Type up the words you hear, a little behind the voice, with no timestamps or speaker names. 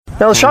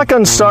Now, the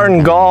shotgun start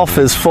in golf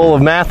is full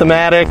of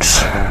mathematics.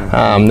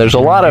 There's a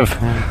lot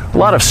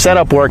of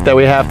setup work that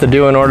we have to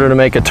do in order to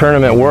make a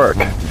tournament work.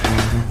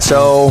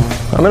 So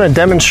I'm going to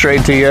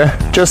demonstrate to you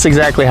just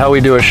exactly how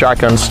we do a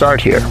shotgun start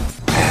here.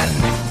 And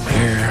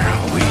here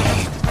we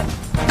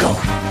go.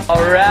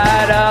 All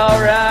right.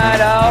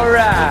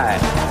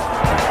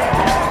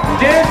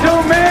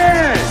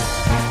 Gentlemen,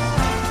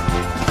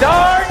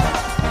 start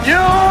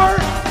your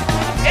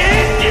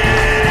engine!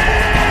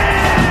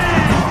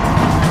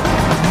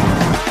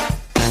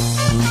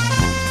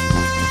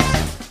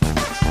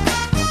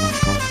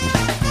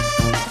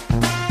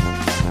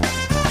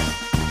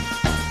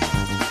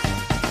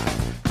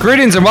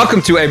 Greetings and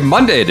welcome to a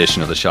Monday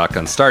edition of the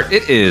Shotgun Start.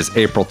 It is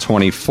April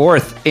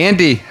 24th.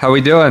 Andy, how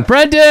we doing?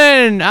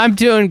 Brendan, I'm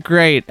doing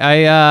great.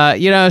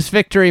 It's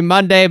Victory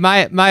Monday.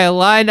 My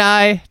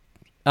Illini,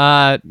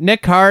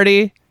 Nick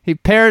Hardy, he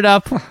paired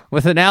up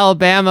with an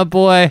Alabama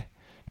boy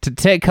to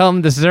take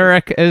home the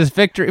Zurich. It is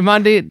Victory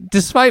Monday.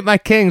 Despite my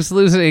Kings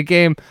losing a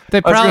game,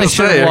 they probably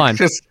should have won.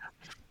 Just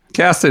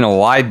casting a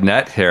wide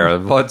net here.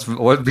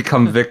 What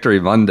become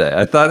Victory Monday?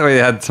 I thought we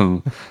had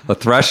a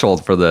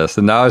threshold for this,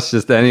 and now it's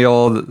just any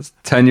old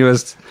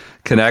tenuous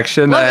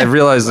connection. I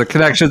realize the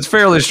connection's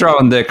fairly strong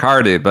with Nick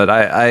Hardy, but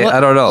I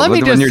don't know.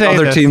 When your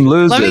other team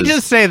loses. Let me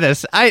just say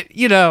this. I've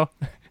been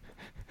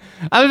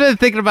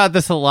thinking about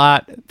this a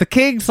lot. The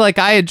Kings,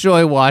 I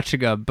enjoy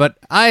watching them, but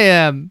I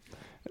am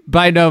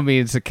by no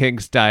means a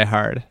Kings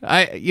diehard.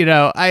 I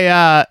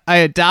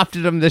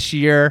adopted them this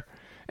year,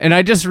 and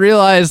I just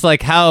realized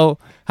how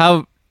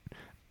I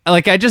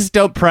just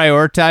don't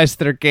prioritize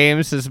their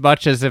games as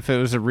much as if it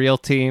was a real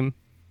team.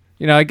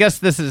 I guess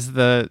this is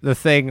the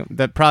thing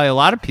that probably a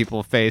lot of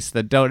people face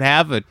that don't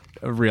have a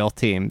real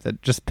team,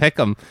 that just pick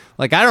them.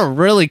 I don't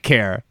really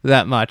care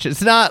that much.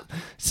 It's not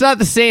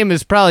the same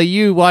as probably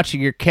you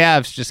watching your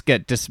Cavs just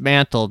get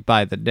dismantled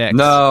by the Knicks.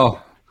 No,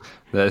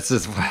 this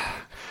is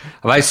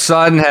my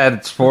son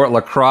had sport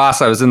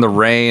lacrosse. I was in the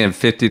rain and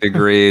 50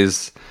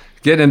 degrees.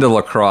 Getting into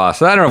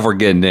lacrosse. I don't know if we're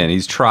getting in.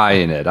 He's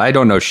trying it. I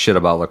don't know shit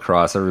about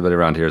lacrosse. Everybody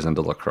around here is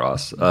into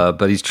lacrosse.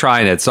 But he's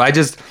trying it. So I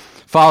just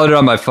followed it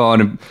on my phone.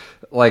 And,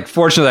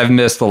 fortunately, I've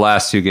missed the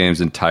last two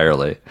games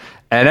entirely.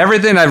 And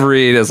everything I've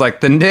read is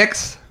the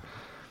Knicks.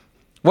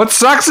 What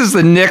sucks is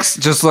the Knicks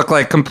just look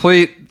like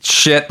complete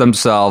shit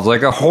themselves.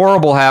 A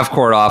horrible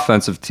half-court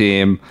offensive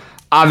team.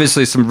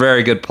 Obviously, some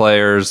very good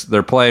players.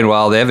 They're playing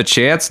well. They have a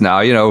chance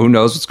now. Who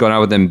knows what's going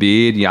on with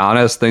Embiid,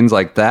 Giannis, things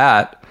like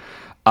that.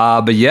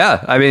 But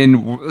yeah, I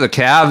mean, the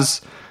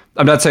Cavs,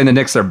 I'm not saying the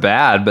Knicks are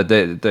bad, but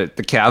the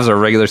Cavs are a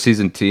regular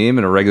season team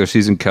and a regular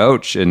season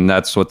coach, and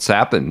that's what's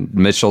happened.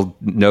 Mitchell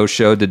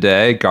no-showed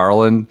today.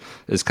 Garland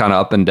is kind of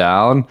up and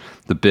down.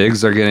 The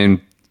bigs are getting,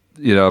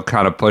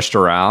 kind of pushed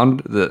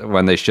around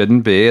when they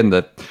shouldn't be, and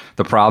the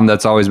problem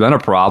that's always been a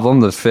problem,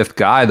 the fifth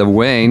guy, the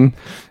wing,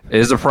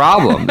 is a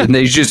problem. And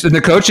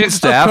the coaching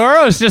staff.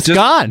 Okoro's just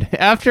gone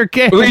after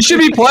game. Well, he should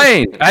be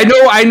playing.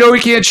 I know he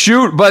can't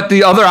shoot, but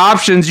the other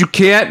options you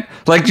can't.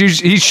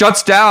 He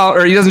shuts down,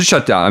 or he doesn't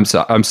shut down.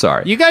 I'm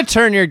sorry. You got to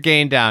turn your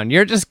game down.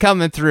 You're just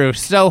coming through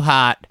so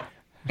hot.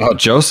 Oh,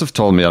 Joseph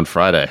told me on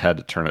Friday I had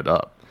to turn it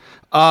up.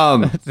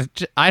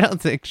 I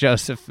don't think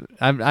Joseph.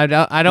 I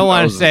don't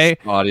want to say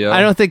audio.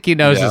 I don't think he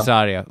knows his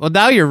audio. Well,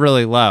 now you're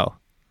really low.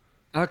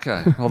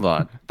 Okay, hold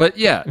on. But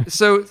yeah,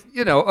 so,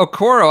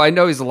 Okoro, I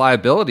know he's a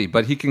liability,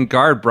 but he can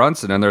guard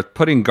Brunson, and they're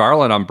putting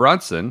Garland on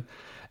Brunson,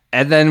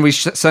 and then we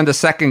send a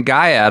second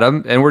guy at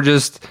him, and we're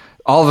just,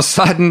 all of a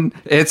sudden,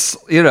 it's,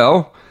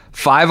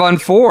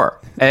 5-on-4,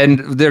 and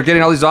they're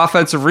getting all these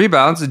offensive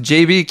rebounds, and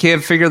JB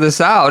can't figure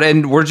this out,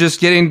 and we're just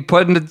getting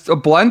put in a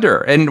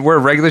blender, and we're a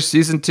regular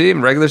season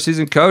team, regular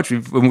season coach.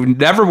 We've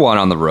never won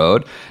on the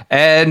road,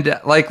 and,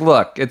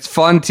 look, it's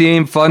fun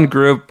team, fun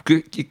group,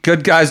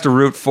 good guys to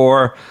root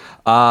for.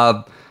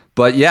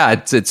 But yeah,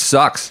 it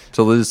sucks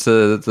to lose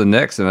to the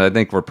Knicks, and I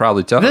think we're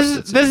probably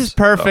toast. This is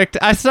perfect.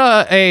 I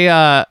saw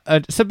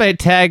somebody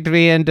tagged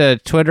me into a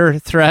Twitter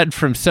thread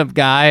from some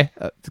guy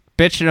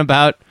bitching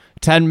about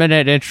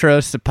 10-minute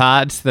intros to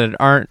pods that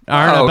aren't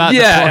about.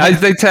 Yeah,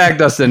 they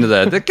tagged us into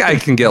that. That guy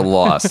can get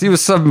lost. He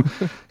was some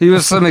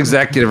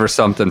executive or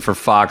something for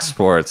Fox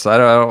Sports. I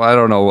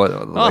don't know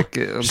what.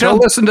 Go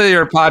listen to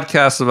your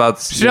podcast about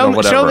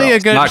whatever.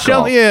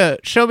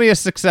 Show me a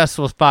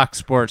successful Fox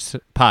Sports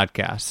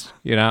podcast.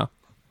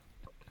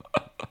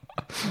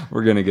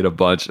 We're gonna get a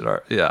bunch in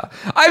our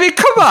I mean,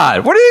 come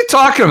on, what are you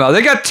talking about?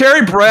 They got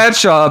Terry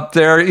Bradshaw up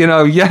there,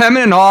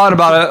 hemming and hawing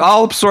about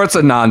all sorts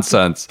of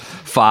nonsense.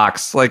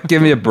 Fox,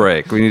 give me a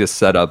break. We need to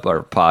set up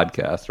our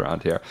podcast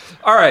around here.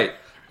 All right,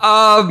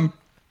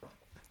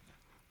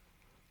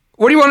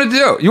 what do you want to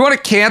do? You want to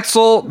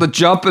cancel the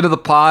jump into the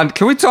pond?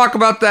 Can we talk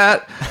about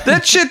that?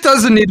 That shit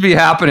doesn't need to be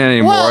happening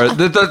anymore. Well,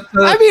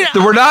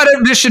 we're not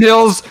at Mission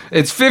Hills.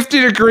 It's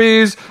 50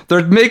 degrees.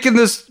 They're making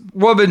this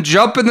woman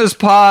jump in this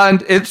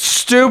pond. It's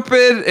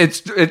stupid.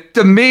 It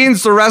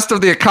demeans the rest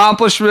of the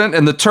accomplishment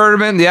and the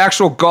tournament and the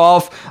actual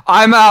golf.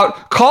 I'm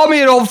out. Call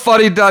me an old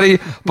fuddy-duddy,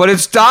 but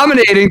it's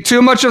dominating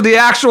too much of the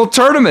actual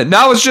tournament.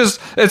 Now it's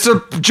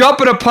a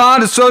jump in a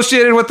pond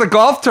associated with the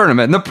golf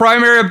tournament. And the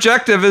primary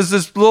objective is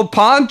this little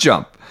pond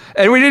jump.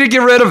 And we need to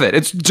get rid of it.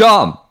 It's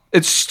dumb.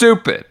 It's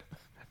stupid.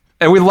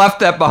 And we left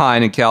that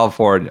behind in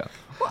California.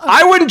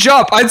 I wouldn't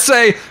jump. I'd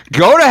say,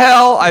 go to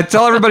hell. I'd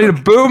tell everybody to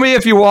boo me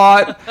if you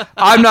want.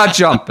 I'm not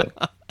jumping.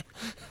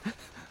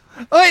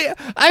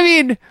 I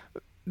mean,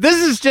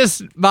 this is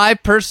just my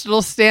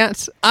personal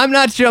stance. I'm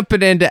not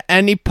jumping into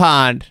any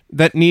pond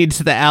that needs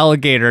the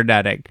alligator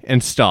netting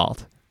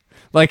installed.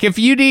 Like, if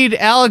you need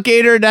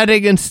alligator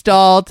netting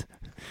installed,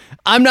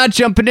 I'm not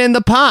jumping in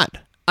the pond.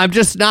 I'm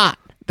just not.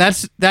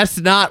 That's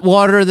not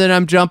water that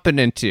I'm jumping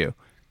into.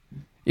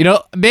 You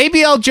know,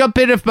 maybe I'll jump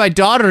in if my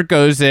daughter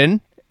goes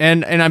in.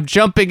 And I'm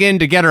jumping in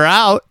to get her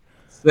out.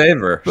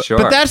 Save her, sure.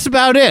 But that's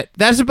about it.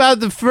 That's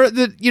about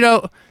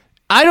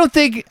I don't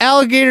think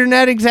alligator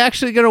netting's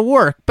actually going to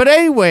work. But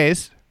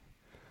anyways,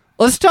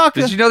 let's talk.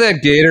 Did you know they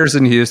had gators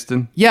in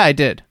Houston? Yeah, I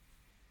did.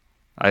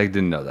 I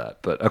didn't know that,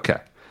 but okay.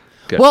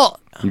 Good. Well,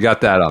 you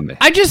got that on me.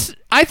 I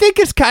think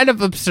it's kind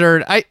of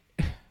absurd. I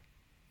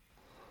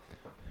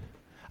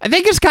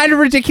think it's kind of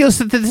ridiculous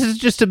that this is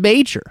just a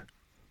major.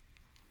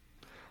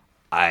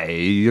 I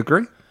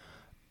agree.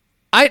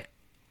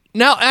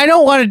 Now, I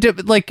don't want to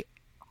do, like...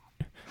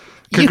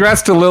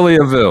 Congrats to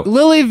Lilia Vu.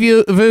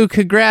 Lilia Vu,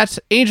 congrats.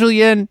 Angel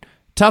Yin,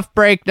 tough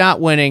break,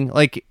 not winning.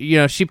 Like, you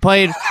know, she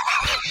played...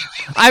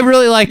 I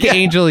really like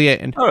Angel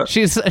Yin.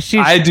 She's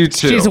I do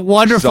too. She's a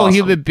wonderful awesome.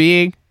 human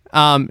being.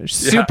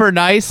 Super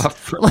nice.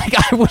 Like,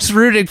 I was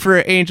rooting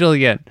for Angel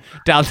Yin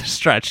down the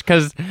stretch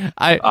because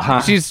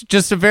she's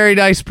just a very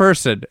nice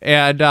person.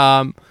 And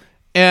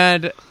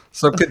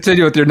so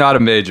continue with your not a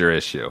major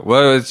issue.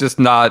 Well, it's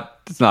not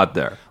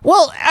there.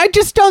 Well, I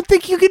just don't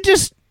think you could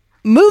just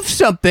move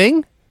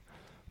something,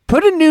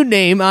 put a new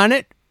name on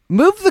it,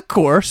 move the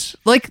course.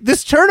 Like,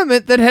 this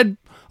tournament that had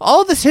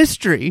all this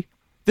history,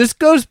 this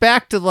goes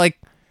back to, like,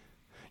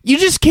 you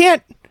just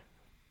can't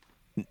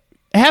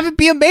have it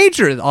be a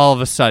major all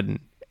of a sudden.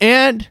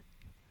 And,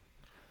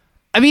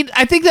 I mean,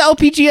 I think the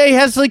LPGA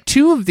has, like,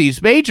 2 of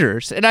these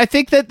majors, and I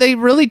think that they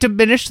really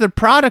diminished their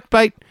product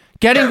by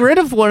getting rid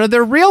of one of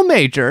their real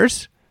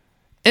majors.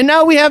 And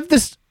now we have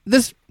this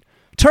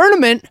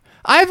tournament.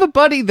 I have a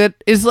buddy that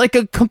is like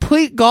a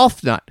complete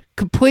golf nut.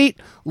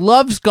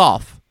 Loves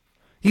golf.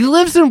 He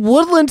lives in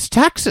Woodlands,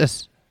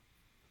 Texas.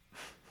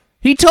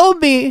 He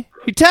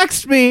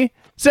texted me,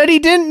 said he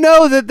didn't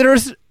know that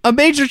there's a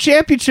major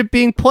championship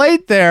being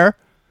played there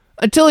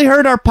until he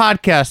heard our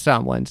podcast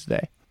on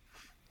Wednesday.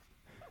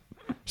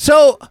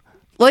 So,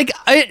 like,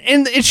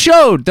 and it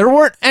showed there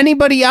weren't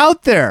anybody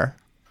out there.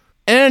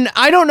 And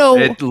I don't know.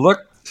 It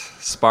looked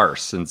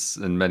sparse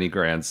in many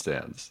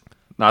grandstands.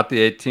 Not the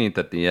 18th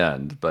at the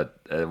end, but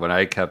when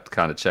I kept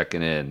kind of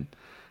checking in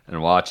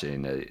and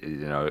watching,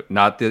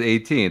 not the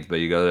 18th, but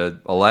you go to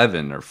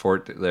 11 or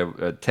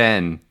 14,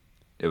 10,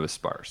 it was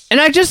sparse.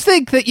 And I just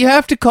think that you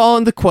have to call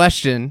into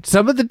question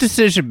some of the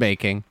decision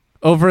making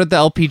over at the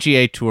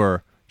LPGA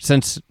Tour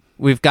since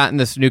we've gotten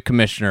this new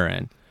commissioner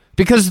in.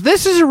 Because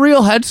this is a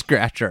real head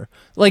scratcher.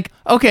 Like,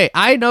 okay,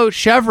 I know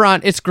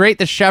Chevron, it's great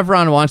that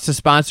Chevron wants to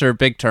sponsor a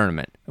big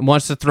tournament and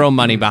wants to throw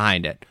money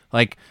behind it.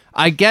 Like,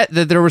 I get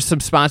that there were some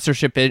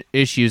sponsorship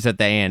issues at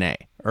the ANA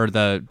or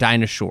the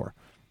Dinah Shore.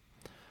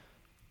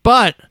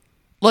 But,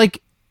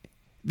 like,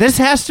 this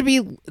has to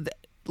be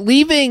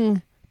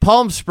leaving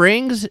Palm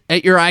Springs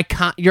at your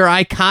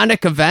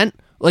iconic event,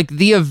 like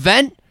the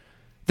event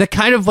that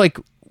kind of like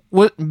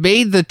what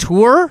made the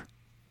tour,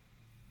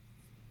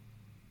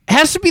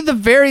 has to be the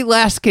very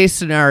last case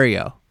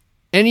scenario.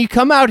 And you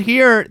come out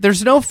here,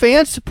 there's no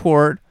fan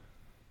support.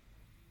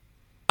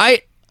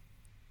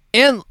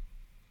 And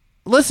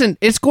listen,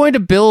 it's going to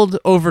build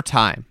over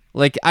time.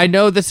 Like, I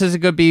know this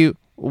isn't going to be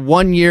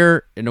 1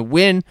 year and a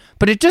win,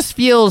 but it just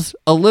feels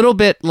a little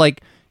bit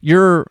like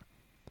you're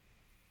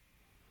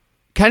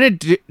kind of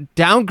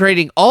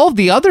downgrading all of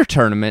the other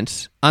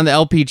tournaments on the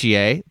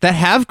LPGA that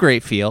have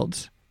great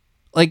fields.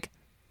 Like,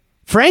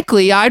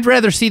 frankly, I'd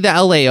rather see the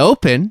LA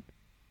Open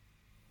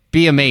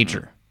be a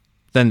major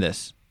than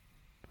this.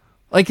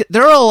 Like,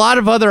 there are a lot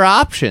of other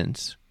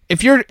options.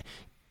 If you're,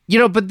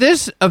 but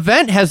this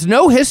event has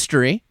no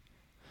history.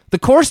 The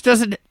course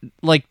doesn't,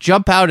 like,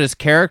 jump out as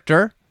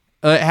character,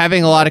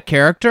 having a lot of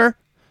character.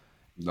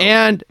 No.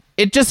 And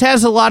it just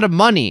has a lot of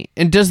money.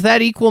 And does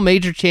that equal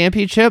major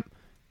championship?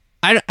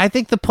 I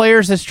think the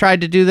players has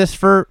tried to do this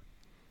for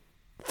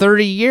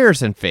 30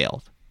 years and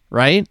failed,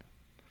 right?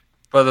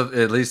 But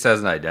at least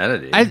has an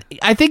identity.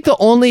 I think the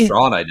only...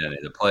 strong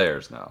identity, the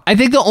players now. I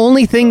think the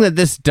only thing that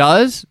this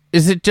does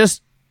is it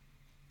just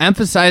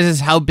emphasizes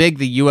how big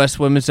the U.S.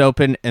 Women's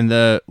Open and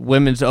the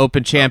Women's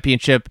Open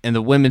Championship and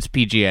the Women's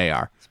PGA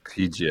are.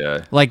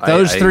 PGA. Like,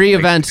 those three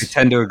events I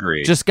tend to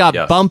agree. Just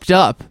got bumped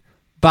up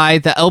by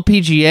the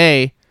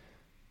LPGA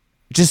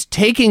just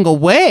taking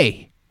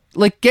away,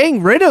 like,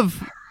 getting rid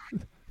of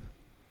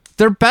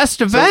their best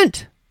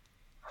event.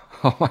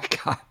 Oh my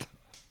God.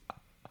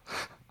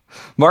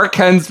 Mark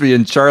Hensby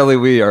and Charlie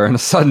Wee are in a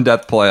sudden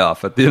death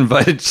playoff at the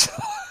Invited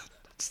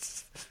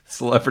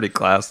Celebrity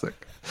Classic.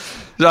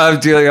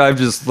 I've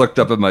just looked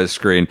up at my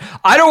screen.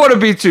 I don't want to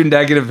be too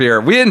negative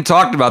here. We hadn't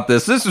talked about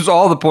this. This was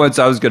all the points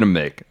I was going to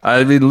make.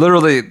 I mean,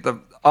 literally,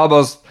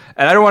 almost.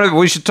 And I don't want to.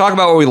 We should talk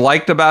about what we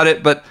liked about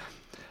it. But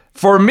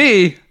for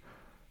me,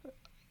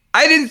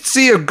 I didn't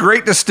see a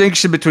great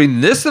distinction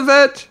between this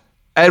event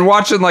and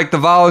watching like the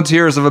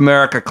Volunteers of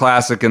America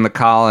Classic in the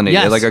Colony,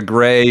 yes. like a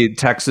gray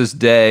Texas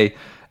day.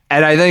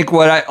 And I think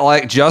what I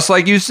like, just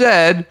like you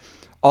said,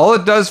 all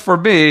it does for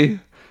me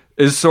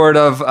is sort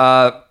of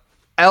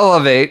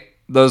elevate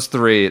those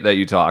three that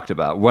you talked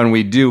about when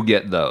we do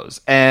get those.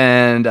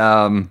 And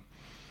I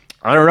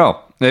don't know.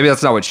 Maybe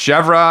that's not what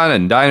Chevron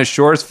and Dinah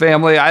Shore's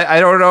family. I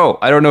don't know.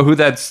 I don't know who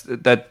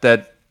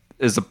that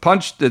is a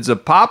punch. It's a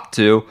pop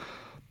to,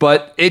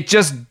 but it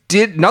just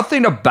did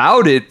nothing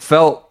about it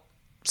felt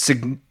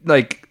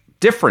like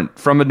different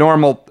from a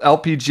normal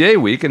LPGA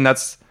week, and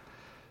that's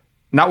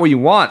not what you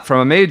want from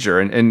a major.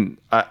 And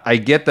I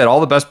get that all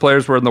the best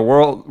players were in the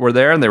world were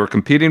there and they were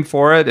competing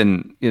for it.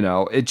 And, you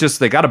know,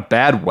 they got a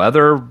bad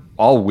weather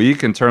all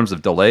week in terms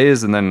of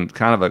delays and then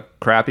kind of a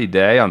crappy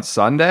day on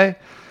Sunday.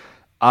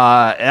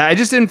 I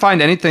just didn't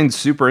find anything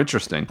super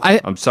interesting.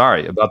 I'm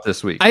sorry about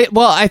this week.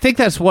 I think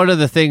that's one of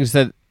the things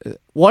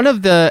one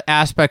of the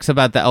aspects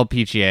about the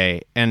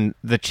LPGA and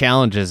the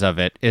challenges of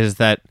it is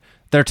that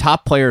their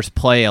top players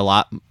play a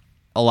lot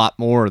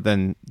more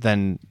than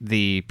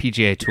the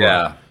PGA Tour.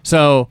 Yeah.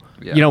 So,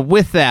 you know,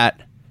 with that,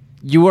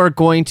 you are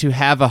going to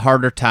have a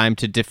harder time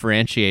to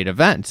differentiate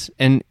events.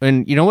 And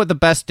you know what the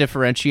best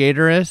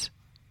differentiator is?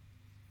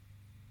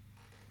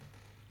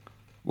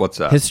 What's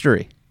that?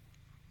 History.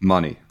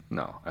 Money.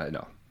 No, I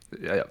know.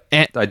 Yeah.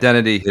 And,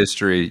 identity,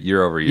 history,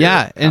 year over year.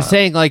 Yeah, and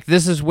saying like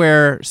this is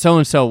where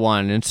so-and-so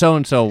won and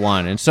so-and-so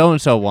won and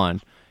so-and-so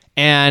won.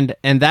 And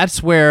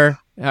that's where...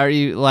 Are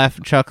you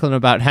laughing, chuckling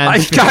about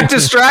Hensby? I got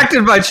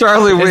distracted by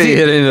Charlie Wee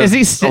hitting is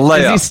he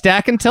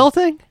stack and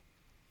tilting?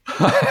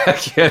 I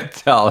can't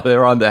tell. They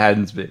were on the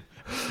Hensby.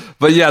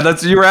 But yeah,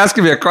 you were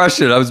asking me a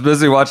question. I was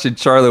busy watching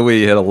Charlie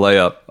Wee hit a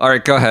layup. All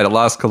right, go ahead.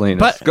 Las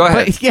Colinas. Go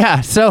ahead. But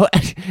yeah, so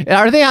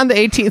are they on the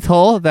 18th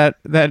hole? That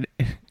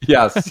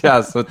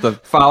Yes, with the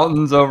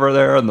fountains over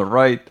there on the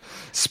right,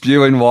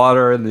 spewing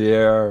water in the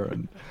air.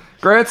 And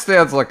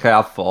grandstands look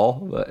half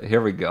full, but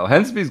here we go.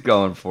 Hensby's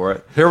going for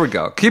it. Here we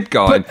go. Keep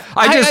going.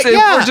 We're just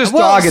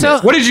dogging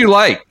it. What did you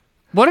like?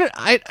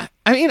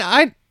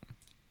 The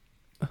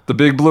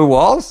big blue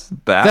walls?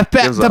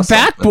 The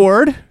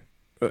backboard.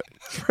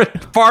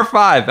 Par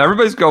 5.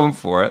 Everybody's going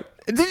for it.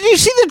 Did you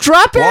see the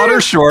drop area?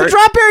 Water short. The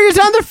drop area's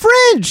on the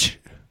fringe.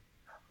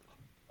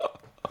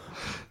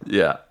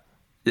 Yeah.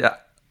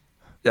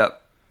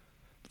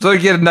 So you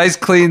get a nice,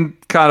 clean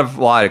kind of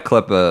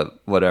clip of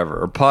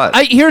whatever, or putt.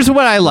 Here's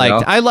what I liked. You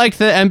know? I liked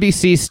that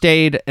NBC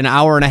stayed an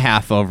hour and a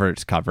half over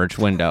its coverage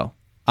window.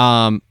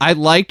 I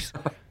liked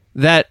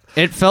that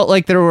it felt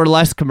like there were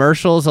less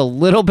commercials, a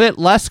little bit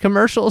less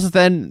commercials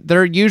than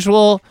their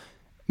usual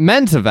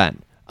men's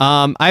event.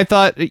 I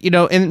thought,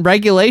 in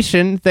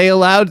regulation, they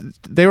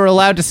were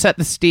allowed to set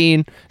the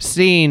scene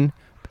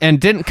and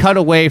didn't cut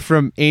away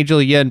from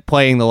Angel Yin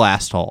playing the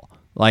last hole.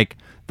 Like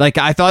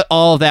I thought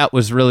all of that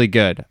was really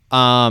good.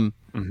 I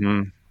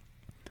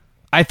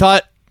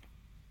thought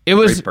it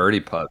was great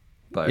birdie putt.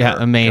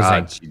 Amazing.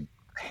 God, she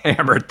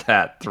hammered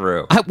that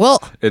through.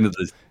 Into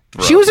the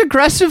throat. She was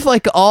aggressive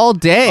like all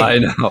day. I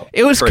know.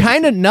 It was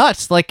kind of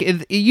nuts. Like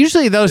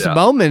usually those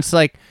moments,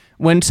 like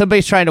when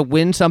somebody's trying to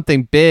win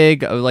something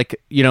big,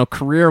 like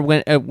career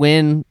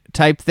win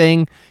type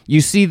thing,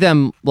 you see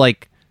them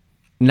like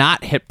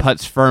not hit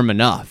putts firm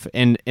enough,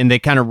 and they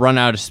kind of run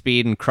out of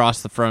speed and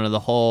cross the front of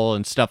the hole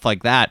and stuff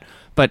like that.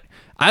 But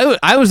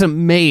I was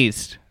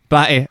amazed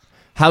by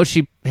how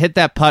she hit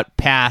that putt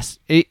past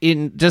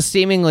in just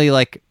seemingly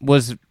like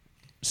was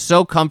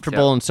so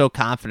comfortable and so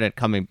confident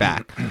coming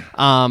back.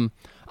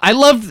 I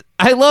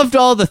loved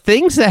all the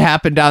things that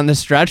happened down the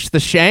stretch.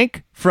 The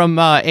shank from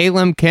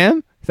Alim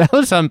Kim, that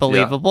was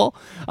unbelievable.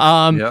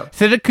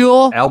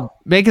 Thidakul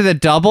making the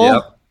double.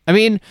 Yep. I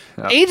mean,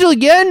 Angel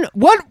Yin,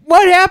 what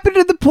happened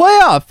in the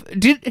playoff?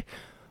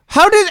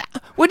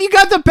 When you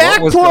got the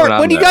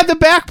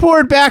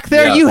backboard back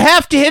there, you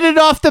have to hit it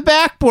off the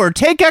backboard.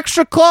 Take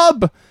extra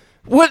club.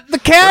 What the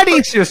caddy?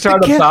 Like she was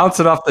trying to bounce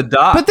it off the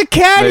dot. But the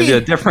caddy, maybe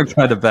a different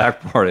kind of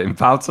backboarding, and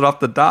bounce it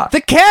off the dot.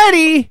 The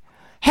caddy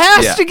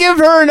has to give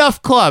her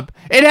enough club.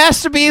 It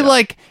has to be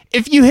like,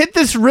 if you hit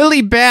this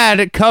really bad,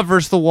 it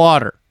covers the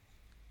water.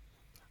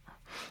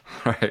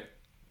 Right.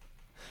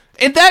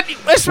 And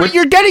that's what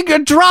you're getting, a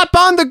drop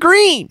on the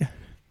green.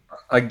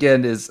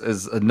 Again, is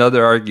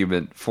another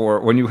argument for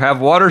when you have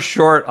water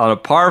short on a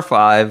par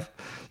 5,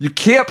 you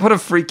can't put a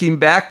freaking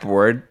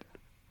backboard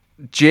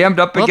jammed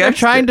up against it. They're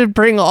trying to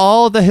bring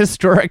all the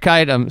historic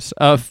items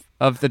of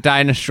the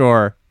Dinah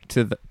Shore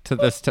to the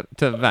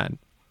event.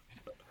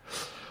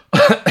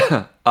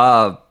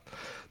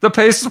 The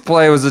pace of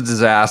play was a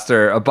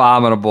disaster,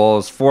 abominable. It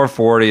was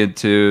 440 and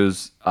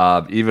twos,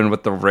 even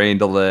with the rain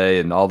delay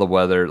and all the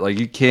weather. Like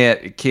it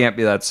can't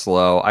be that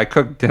slow. I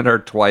cooked dinner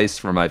twice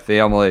for my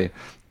family.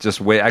 Just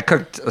wait. I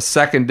cooked a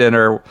second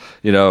dinner.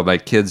 My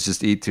kids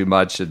just eat too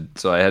much, and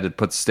so I had to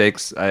put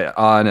steaks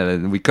on,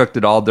 and we cooked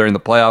it all during the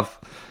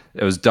playoff.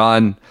 It was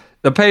done.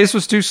 The pace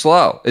was too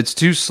slow. It's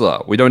too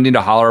slow. We don't need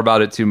to holler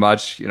about it too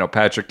much.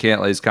 Patrick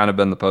Cantlay's kind of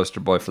been the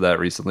poster boy for that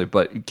recently,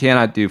 but you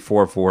cannot do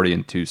 440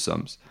 and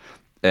twosomes.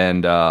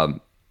 And I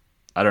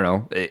don't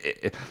know.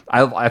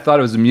 I thought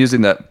it was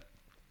amusing that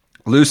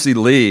Lucy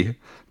Lee,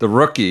 the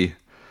rookie,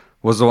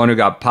 was the one who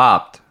got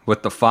popped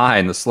with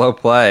the slow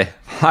play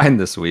fine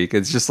this week.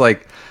 It's just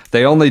like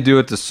they only do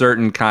it to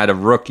certain kind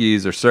of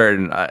rookies or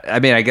certain. I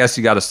mean, I guess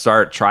you got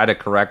to try to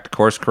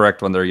course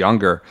correct when they're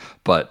younger.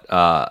 But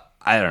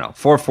I don't know.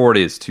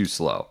 440 is too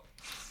slow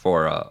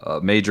for a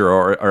major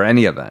or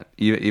any event,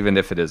 even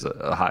if it is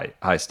a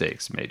high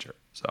stakes major.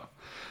 So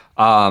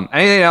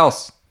anything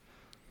else?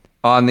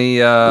 On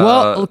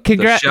the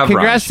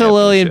congrats to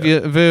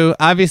Lilia Vu.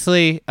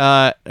 Obviously,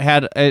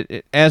 had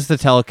as the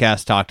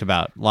telecast talked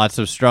about, lots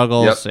of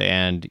struggles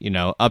and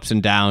ups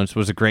and downs.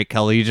 Was a great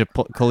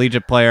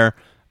collegiate player,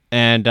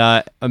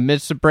 and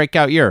amidst a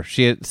breakout year,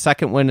 she had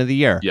second win of the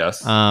year. Yes.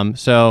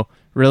 So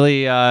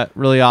really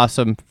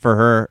awesome for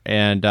her,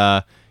 and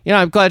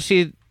I'm glad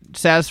she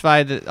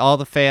satisfied all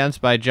the fans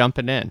by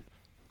jumping in.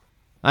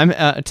 I'm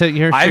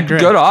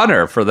good on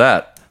her for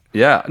that.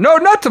 Yeah. No,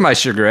 not to my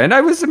chagrin.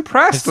 I was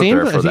impressed with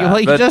her for that.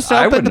 Well, you just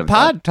opened the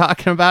pod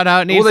talking about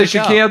how it needs to go. Well, they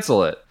should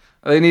cancel it.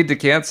 They need to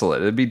cancel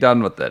it. It'd be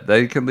done with it.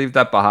 They can leave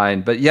that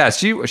behind. But yeah,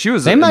 she was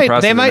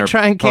impressive. They might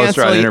try and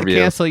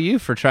cancel you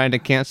for trying to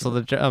cancel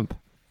the jump.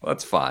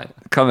 That's fine.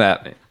 Come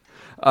at me.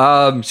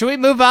 Should we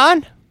move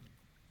on?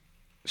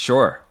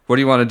 Sure. What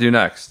do you want to do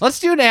next?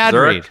 Let's do an ad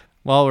read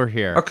while we're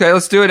here. Okay,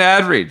 let's do an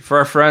ad read for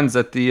our friends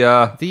at the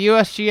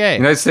USGA,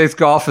 United States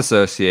Golf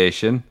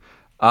Association.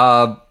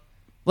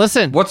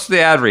 Listen. What's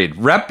the ad read?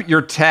 Rep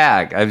your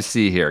tag, I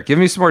see here. Give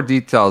me some more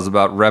details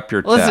about rep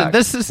your tag.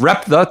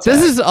 Rep the tag.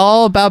 This is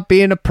all about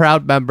being a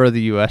proud member of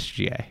the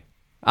USGA.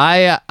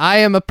 I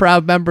am a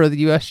proud member of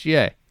the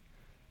USGA.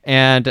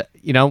 And,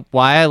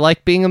 why I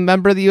like being a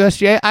member of the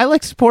USGA? I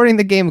like supporting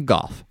the game of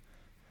golf.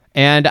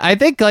 And I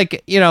think,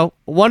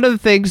 one of the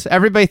things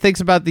everybody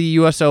thinks about the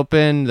U.S.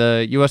 Open,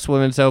 the U.S.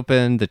 Women's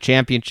Open, the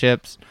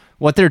championships,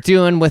 what they're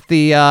doing with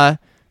the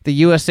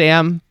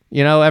USAM,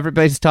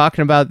 everybody's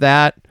talking about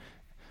that.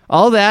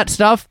 All that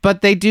stuff,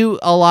 but they do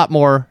a lot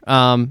more.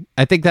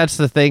 I think that's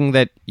the thing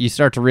that you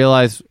start to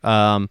realize,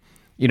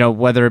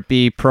 whether it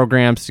be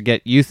programs to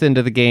get youth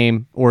into the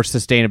game or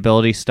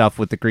sustainability stuff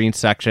with the green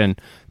section.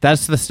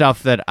 That's the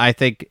stuff that I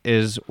think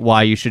is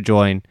why you should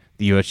join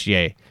the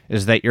USGA,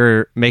 is that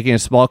you're making a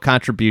small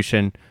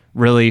contribution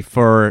really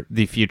for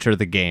the future of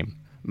the game.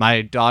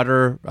 My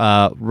daughter,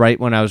 right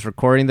when I was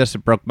recording this, it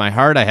broke my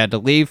heart. I had to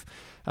leave.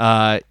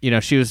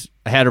 She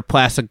had her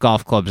plastic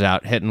golf clubs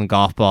out, hitting the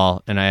golf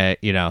ball, and I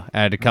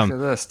had to come. Look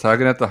at this,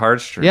 tugging at the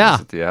heartstrings. Yeah.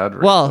 At the ad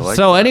read. Well,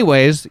 so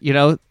anyways,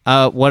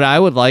 what I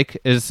would like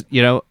is,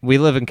 we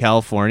live in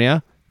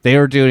California. They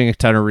are doing a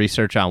ton of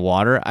research on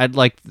water. I'd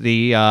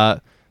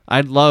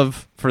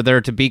love for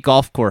there to be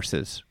golf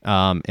courses,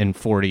 in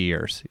 40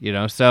 years,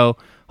 so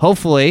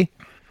hopefully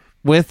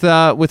with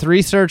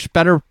research,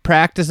 better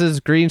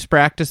practices, greens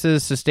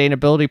practices,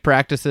 sustainability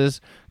practices,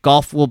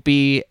 golf will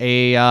be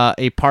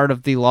a part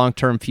of the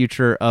long-term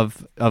future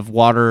of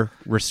water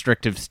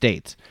restrictive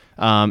states.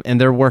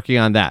 And they're working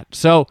on that.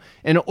 So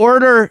in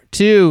order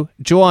to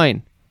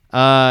join,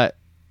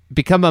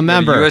 become a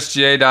member,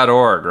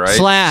 USGA.org, right?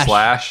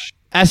 Slash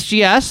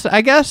SGS,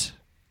 I guess.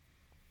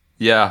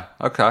 Yeah.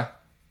 Okay.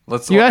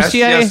 Let's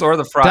SGS or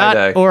the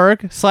Friday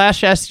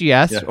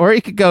 .org/SGS, or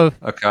you could go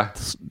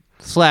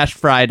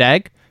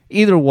 /Friday,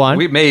 either one.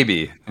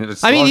 Maybe.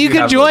 You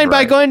could join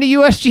by going to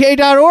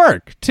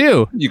USGA.org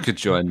too. You could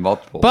join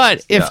multiple.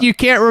 But if you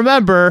can't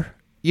remember,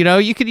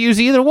 you could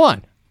use either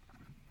one.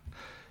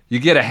 You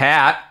get a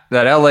hat.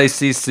 That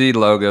LACC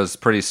logo is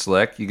pretty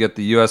slick. You get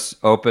the U.S.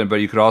 Open, but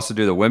you could also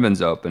do the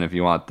Women's Open if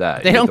you want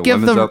that. They don't give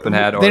the Women's Open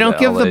hat. They don't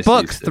give the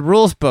books, the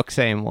rules books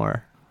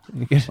anymore.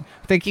 I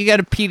think you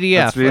got a PDF.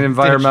 That's being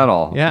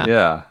environmental.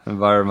 Yeah,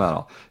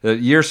 environmental. A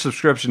year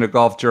subscription to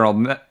Golf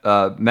Journal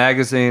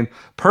magazine.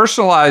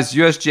 Personalized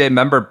USGA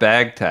member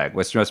bag tag,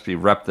 which must be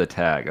rep the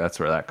tag. That's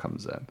where that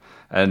comes in.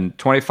 And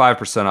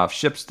 25% off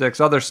ship sticks,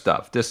 other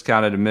stuff,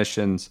 discounted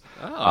admissions,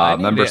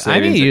 member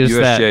savings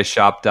at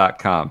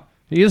USGAshop.com.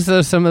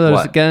 Use some of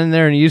those. Get in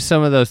there and use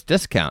some of those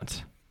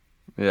discounts.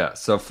 Yeah,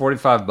 so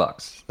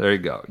 $45. There you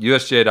go.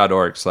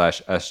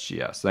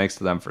 USGA.org/SGS. Thanks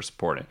to them for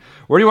supporting.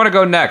 Where do you want to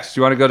go next? Do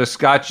you want to go to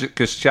Scott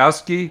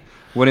Kuschowski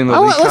winning the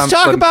League let's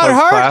talk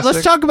about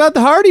Let's talk about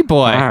the Hardy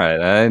boy. All right,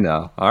 I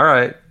know. All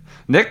right.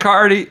 Nick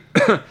Hardy,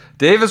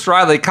 Davis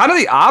Riley, kind of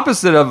the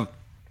opposite of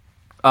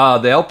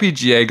the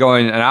LPGA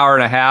going an hour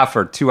and a half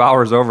or 2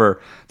 hours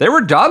over. They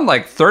were done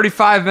like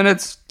 35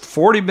 minutes,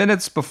 40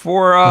 minutes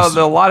before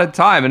the allotted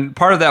time. And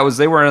part of that was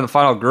they were in the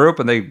final group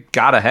and they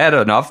got ahead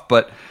enough,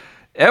 but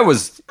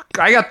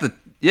I got the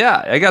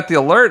Yeah, I got the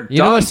alert. You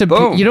know what's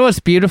Boom. you know what's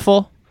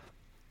beautiful?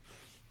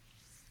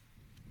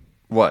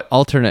 What?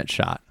 Alternate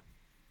shot.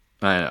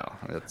 I know.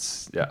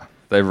 It's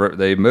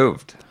They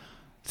moved.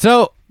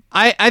 So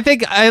I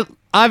think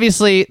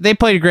obviously they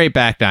played a great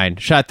back nine.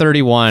 Shot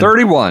 31.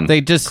 31.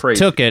 They just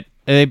took it.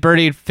 And they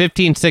birdied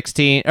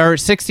 15-16 or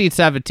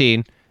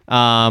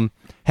 16-17.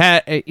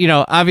 Had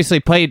obviously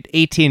played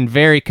 18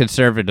 very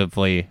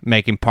conservatively,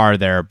 making par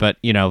there, but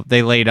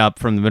they laid up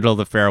from the middle of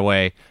the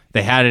fairway.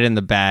 They had it in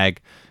the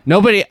bag.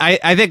 Nobody,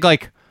 I think,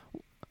 like,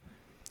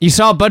 you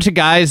saw a bunch of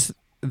guys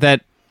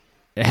that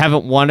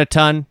haven't won a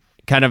ton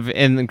kind of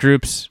in the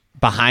groups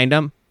behind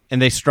them,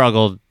 and they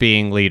struggled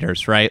being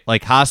leaders, right?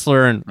 Like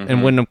Hostler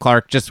and Wyndham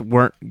Clark just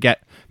weren't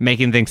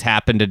making things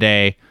happen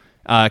today.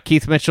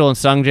 Keith Mitchell and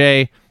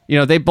Sungjae,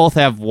 they both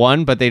have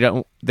one, but they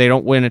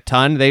don't win a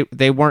ton.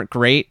 They weren't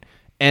great.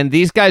 And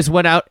these guys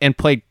went out and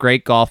played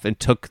great golf and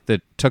took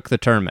the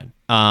tournament.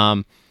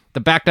 The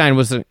back nine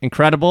was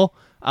incredible.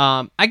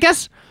 I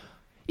guess,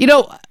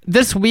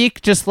 this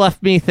week just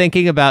left me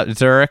thinking about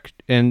Zurich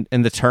in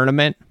the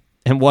tournament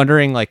and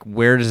wondering, like,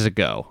 where does it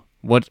go?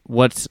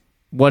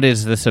 What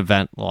is this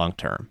event long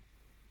term?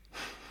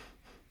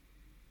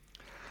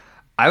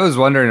 I was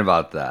wondering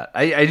about that.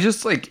 I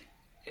just, like,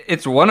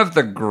 it's one of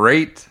the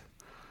great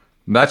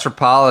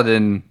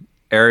metropolitan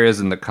areas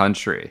in the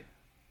country.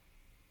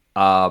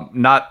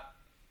 Not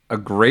a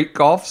great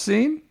golf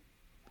scene in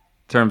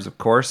terms of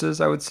courses,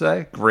 I would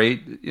say.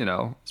 Great,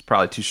 it's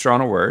probably too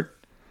strong a word.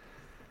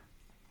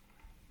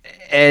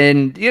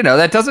 And,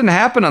 that doesn't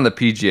happen on the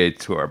PGA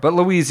Tour. But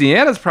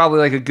Louisiana's probably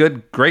like a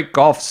great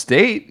golf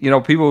state.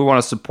 People who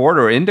want to support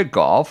or into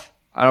golf.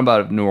 I don't know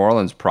about New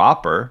Orleans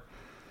proper.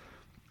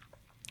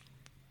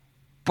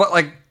 But,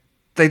 like,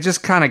 they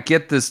just kind of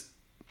get this,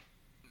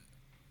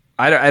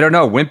 I don't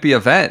know, wimpy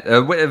event.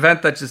 An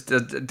event that just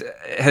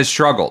has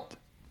struggled.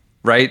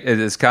 Right? It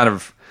has kind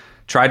of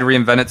tried to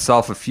reinvent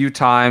itself a few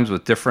times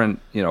with different,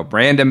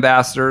 brand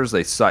ambassadors.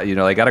 They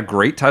got a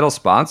great title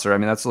sponsor. I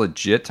mean, that's a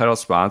legit title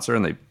sponsor,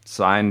 and they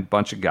sign a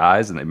bunch of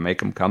guys and they make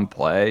them come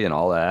play and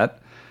all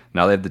that.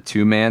 Now they have the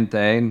 2-man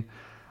thing.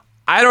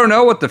 I don't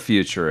know what the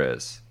future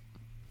is.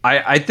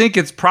 I think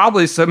it's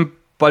probably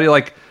somebody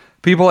like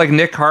people like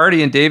Nick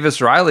Hardy and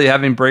Davis Riley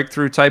having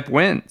breakthrough type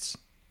wins,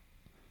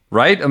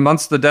 right?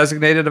 Amongst the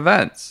designated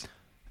events.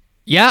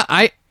 Yeah,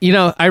 I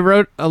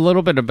wrote a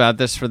little bit about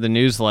this for the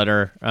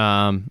newsletter,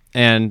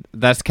 and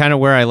that's kind of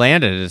where I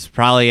landed. It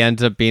probably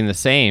ends up being the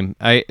same.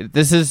 I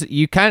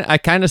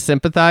kind of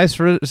sympathize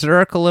for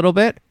Zurich a little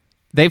bit.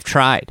 They've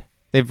tried.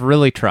 They've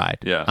really tried.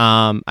 Yeah.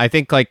 I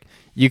think, like,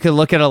 you could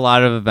look at a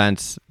lot of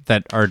events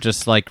that are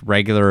just like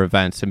regular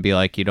events and be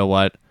like, you know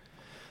what?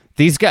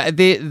 These guys,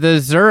 the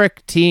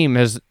Zurich team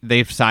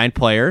they've signed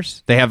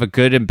players. They have a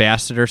good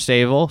ambassador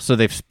stable, so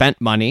they've spent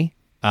money.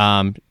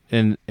 And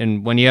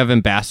when you have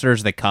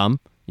ambassadors, they come,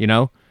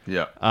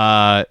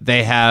 Yeah.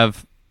 They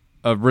have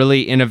a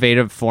really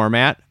innovative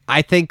format.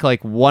 I think,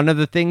 like, one of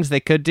the things they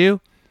could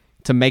do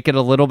to make it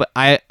a little bit,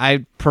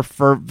 I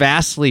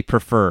vastly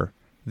prefer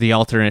the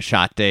alternate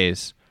shot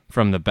days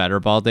from the better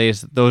ball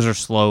days. Those are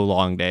slow,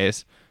 long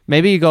days.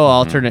 Maybe you go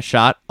alternate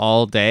shot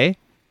all day.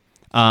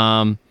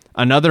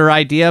 Another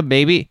idea,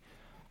 maybe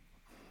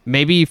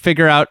you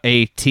figure out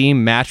a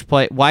team match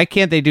play. Why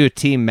can't they do a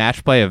team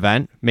match play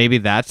event? Maybe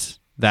that's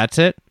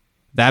it.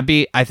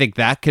 I think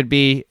that could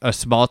be a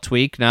small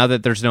tweak now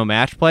that there's no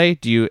match play.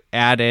 Do you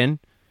add in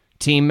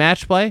team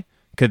match play?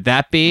 Could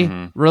that be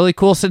really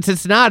cool since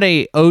it's not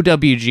a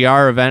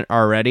OWGR event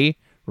already,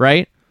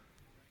 right?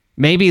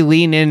 Maybe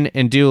lean in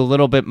and do a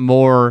little bit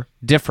more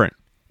different.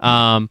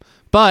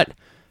 But,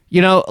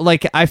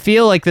 like, I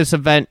feel like this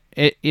event,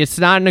 it's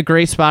not in a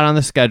great spot on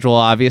the schedule,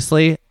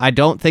 obviously. I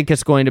don't think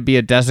it's going to be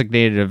a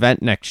designated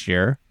event next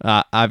year.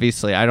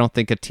 Obviously, I don't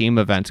think a team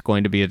event's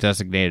going to be a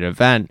designated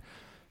event.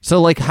 So,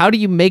 like, how do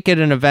you make it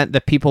an event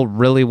that people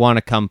really want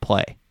to come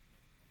play?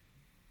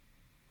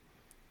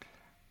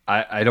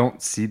 I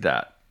don't see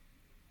that.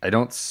 I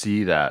don't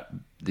see that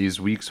these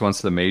weeks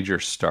once the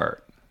majors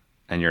start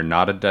and you're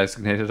not a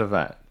designated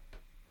event.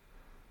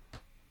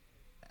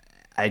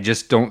 I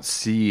just don't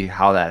see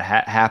how that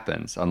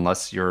happens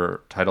unless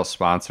your title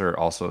sponsor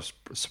also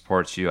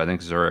supports you. I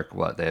think Zurich,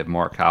 they have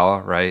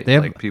Morikawa, right?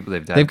 They've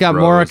got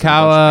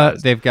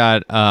Morikawa. They've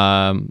got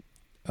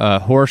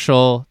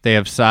Horschel. They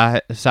have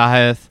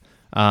Sahith.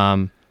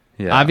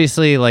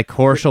 Obviously, like,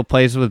 Horschel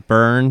plays with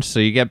Burns, so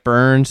you get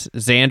Burns.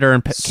 Xander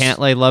and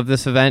Cantlay love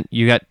this event.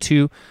 You got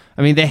two.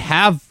 I mean, they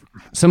have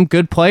some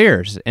good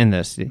players in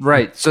this,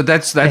 right? So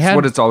that's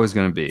what it's always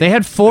going to be. They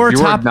had four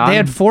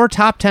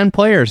top 10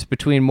 players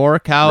between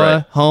Morikawa,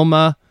 right,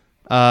 Homa,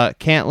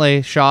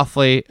 Cantlay,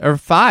 Schauffele, or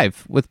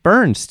 5 with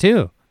Burns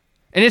too.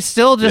 And it's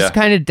still just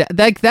kind of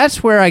like,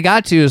 that's where I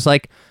got to, is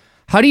like,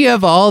 how do you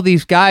have all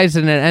these guys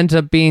and it ends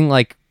up being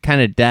like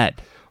kind of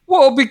dead?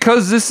 Well,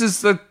 because this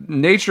is the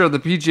nature of the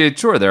PGA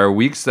Tour. There are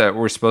weeks that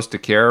we're supposed to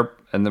care,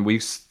 and the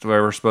weeks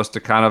where we're supposed to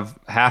kind of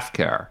half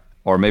care,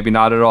 or maybe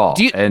not at all.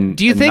 Do you think,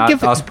 not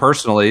if us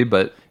personally,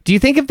 but do you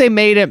think if they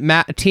made it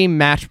team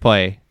match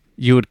play,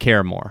 you would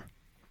care more?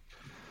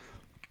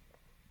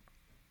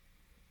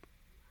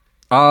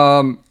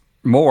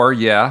 More,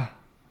 yeah,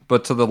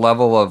 but to the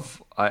level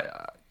of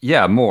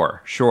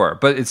more, sure,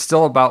 but it's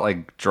still about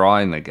like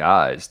drawing the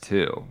guys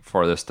too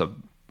for this to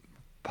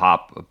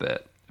pop a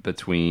bit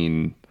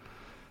between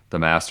the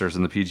Masters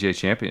and the PGA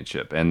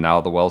Championship, and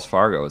now the Wells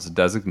Fargo is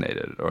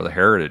designated, or the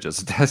Heritage is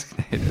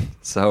designated.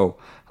 So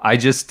I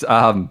just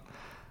I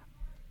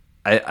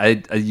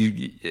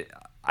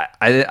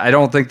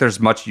don't think there's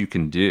much you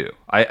can do.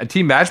 A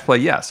team match play,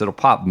 yes, it'll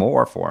pop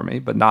more for me,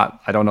 but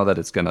not. I don't know that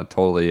it's going to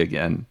totally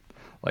again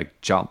like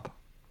jump.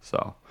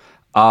 So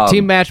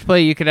team match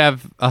play, you could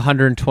have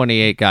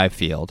 128 guy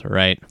field,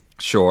 right?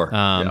 Sure.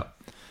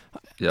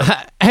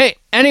 Yeah. Hey,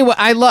 anyway,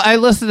 I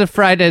listened to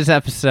Friday's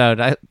episode.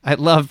 I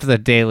loved the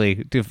Daly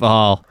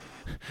Duval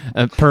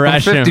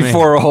impression.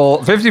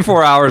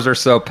 54 hours or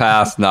so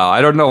past now. I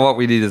don't know what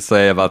we need to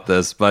say about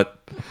this,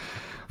 but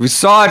we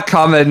saw it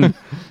coming.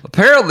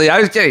 Apparently, I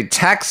was getting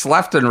texts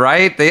left and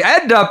right. They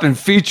end up in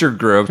feature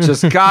groups,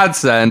 just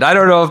godsend. I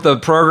don't know if the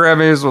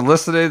programmers were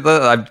listening.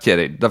 I'm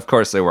kidding. Of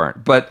course they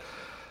weren't. But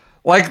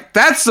like,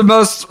 that's the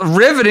most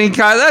riveting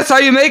kind. That's how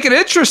you make it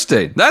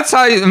interesting. That's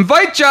how you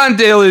invite John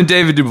Daly and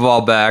David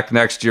Duval back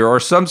next year, or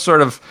some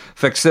sort of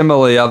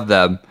facsimile of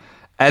them.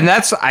 And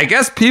that's, I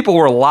guess, people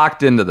were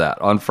locked into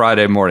that on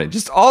Friday morning.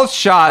 Just all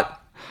shot.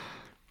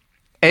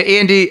 And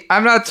Andy,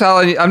 I'm not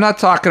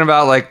talking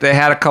about like they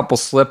had a couple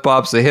slip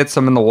ups, they hit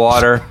some in the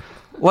water.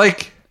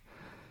 Like,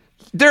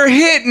 they're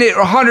hitting it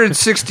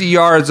 160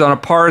 yards on a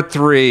par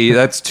 3.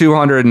 That's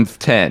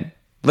 210.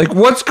 Like,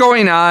 what's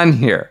going on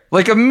here?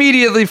 Like,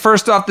 immediately,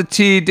 first off the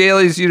tee,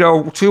 Daly's,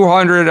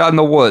 200 on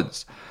the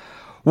woods.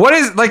 What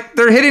is, like,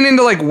 they're hitting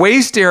into, like,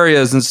 waste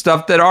areas and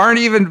stuff that aren't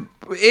even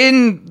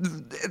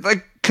in,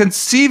 like,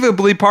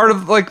 conceivably part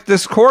of, like,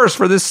 this course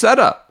for this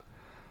setup.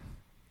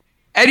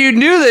 And you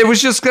knew that it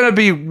was just going to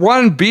be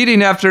one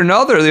beating after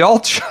another. They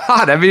all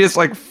shot. I mean, it's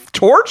like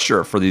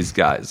torture for these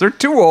guys. They're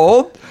too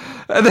old.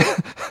 And they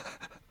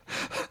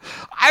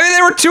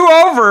were 2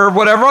 over or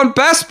whatever on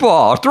best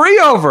ball, 3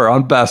 over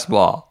on best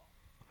ball.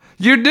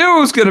 You knew it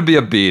was going to be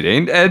a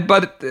beating,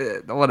 but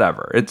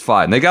whatever, it's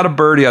fine. They got a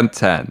birdie on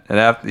 10, and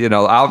after,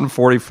 out in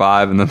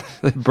 45, and then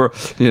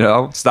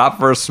they, stopped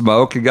for a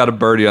smoke and got a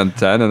birdie on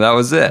 10, and that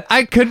was it.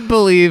 I couldn't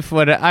believe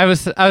when I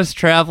was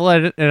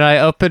traveling, and I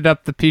opened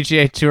up the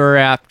PGA Tour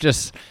app,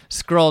 just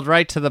scrolled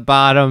right to the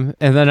bottom,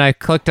 and then I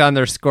clicked on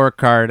their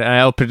scorecard, and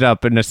I opened it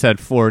up, and it said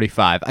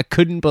 45. I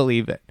couldn't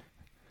believe it.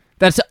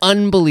 That's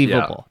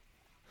unbelievable.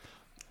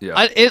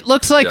 Yeah. It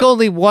looks like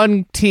only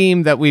one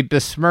team that we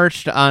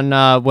besmirched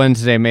on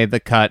Wednesday made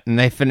the cut, and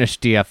they finished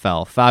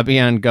DFL.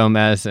 Fabian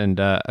Gomez and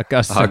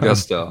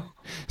Augusto.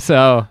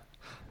 So,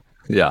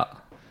 yeah.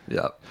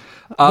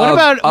 What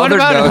about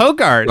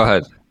Hogard? Go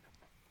ahead.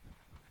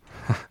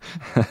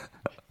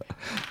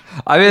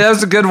 I mean, that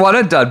was a good one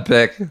and done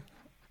pick.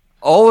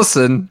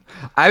 Olesen.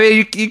 I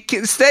mean, you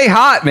can stay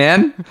hot,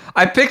 man.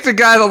 I picked a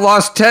guy that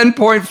lost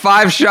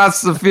 10.5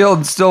 shots to the field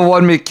and still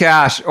won me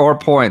cash or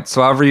points.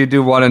 So however you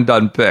do one and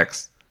done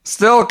picks.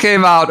 Still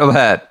came out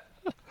ahead.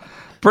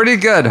 Pretty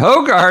good.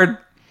 Hogard.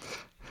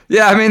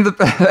 Yeah, I mean,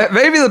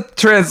 maybe the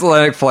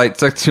transatlantic flight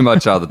took too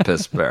much out of the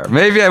piss bear.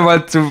 Maybe I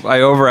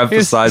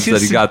overemphasized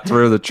that he got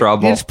through the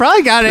trouble. He's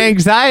probably got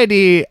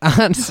anxiety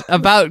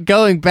about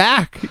going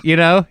back,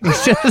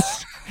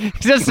 He's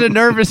just a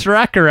nervous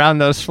wreck around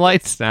those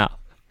flights now.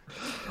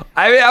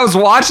 I mean, I was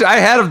watching. I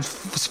had him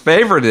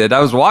favorited. I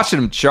was watching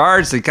him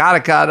charge. He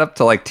got up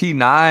to like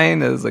T9.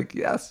 I was like,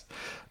 yes.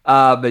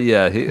 But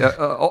yeah,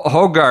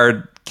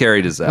 Hogard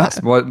carried his ass.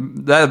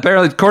 That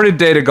apparently, according to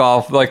Data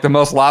Golf, like the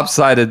most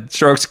lopsided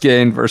strokes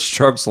gained versus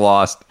strokes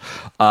lost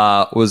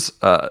was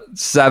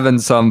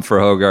 7-some for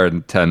Hogard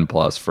and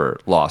 10+ for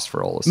loss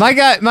for Olesen. My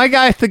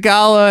guy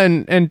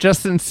Thagala and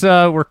Justin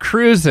were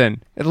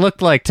cruising. It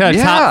looked like top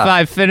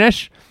 5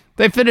 finish.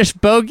 They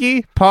finished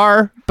bogey,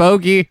 par,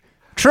 bogey,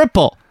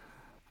 triple.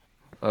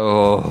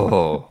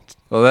 Oh,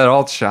 well, that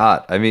alt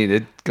shot. I mean,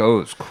 it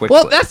goes quickly.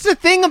 Well, that's the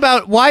thing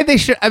about why they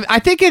should. I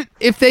think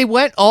if they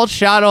went alt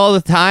shot all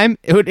the time,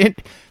 the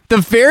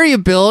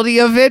variability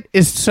of it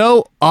is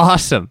so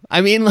awesome.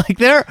 I mean, like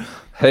there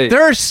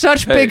are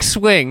such big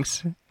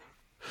swings.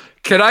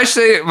 Can I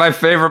say my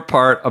favorite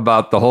part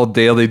about the whole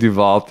Daly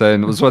Duval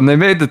thing was when they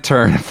made the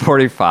turn at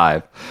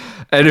 45.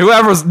 And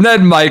whoever was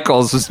Ned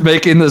Michaels was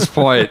making this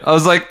point. I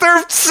was like,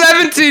 they're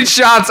 17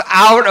 shots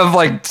out of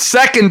like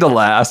second to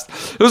last.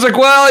 It was like,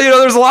 well,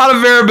 there's a lot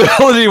of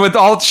variability with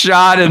alt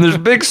shot and there's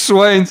big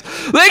swings.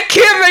 They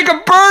can't make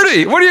a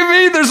birdie. What do you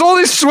mean? There's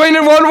only swing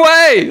in one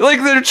way. Like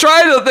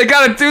they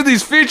got to do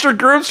these feature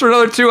groups for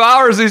another 2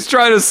 hours. He's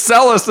trying to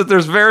sell us that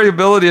there's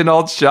variability in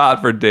alt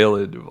shot for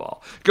Daly and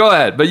Duval. Go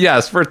ahead. But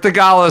yes, for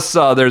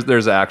Thagalis,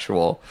 there's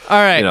actual.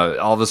 All right.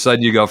 All of a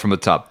sudden you go from a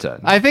top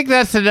 10. I think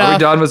that's enough. Are we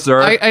done with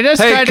Zurich? I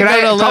just tried to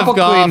go to LIV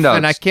Golf,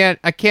 and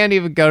I can't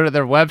even go to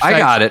their website. I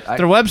got it.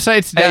 Their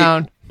website's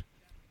down.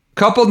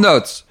 Couple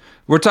notes.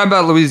 We're talking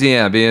about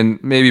Louisiana being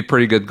maybe a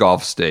pretty good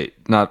golf state,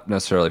 not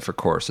necessarily for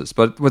courses,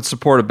 but would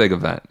support a big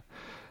event.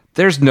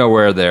 There's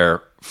nowhere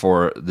there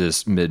for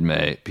this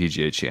mid-May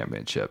PGA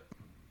Championship.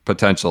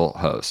 potential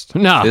host?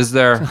 No. Is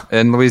there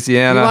in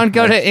Louisiana? You want to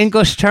go to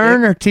English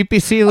Turn or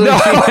TPC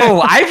Louisiana?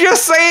 No, I'm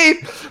just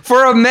saying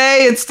for a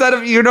May instead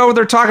of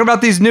they're talking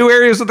about these new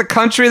areas of the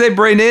country they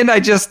bring in.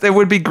 It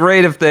would be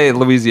great if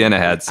Louisiana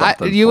had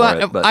something.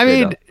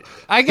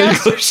 I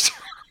guess.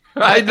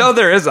 I know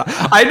there is.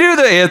 I knew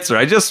the answer.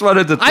 I just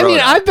wanted to.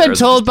 I've been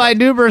told by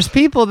numerous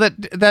people that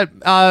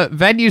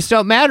venues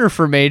don't matter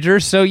for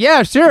majors. So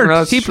yeah, sure.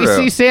 That's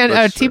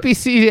TPC true.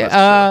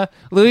 TPC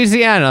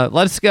Louisiana.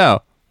 Let's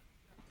go.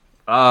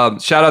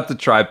 Shout out to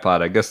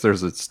Tripod. I guess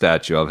there's a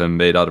statue of him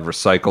made out of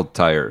recycled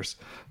tires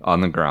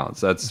on the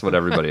grounds. That's what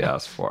everybody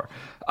asked for.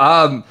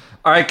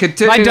 All right,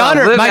 continue. My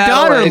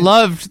daughter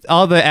loved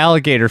all the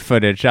alligator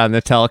footage on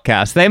the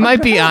telecast. They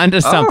might be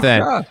onto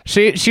something. God.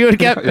 She would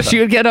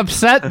get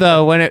upset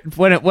though when it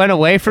went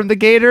away from the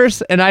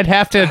gators, and I'd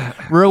have to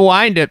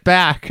rewind it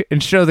back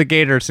and show the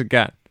gators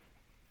again.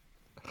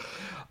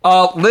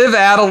 LIV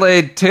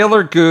Adelaide,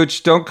 Taylor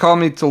Gooch, Don't Call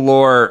Me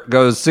Talor,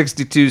 goes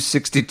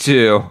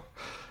 62-62.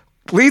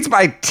 Leads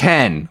by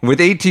 10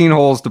 with 18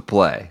 holes to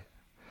play.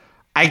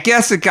 I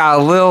guess it got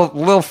a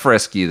little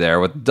frisky there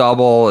with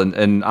double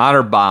and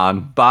Honor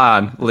Bond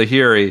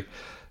Lahiri.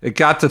 It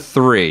got to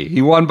 3.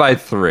 He won by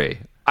 3.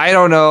 I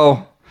don't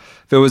know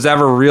if it was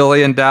ever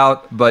really in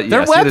doubt, but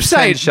their yes,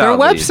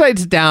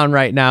 website's down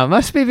right now. It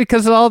must be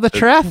because of all the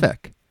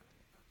traffic.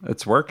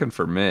 It's working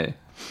for me.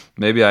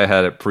 Maybe I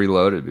had it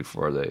preloaded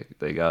before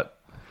they got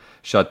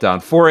shut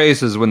down. 4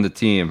 aces win the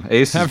team.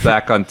 Aces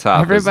back on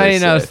top. Everybody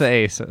knows the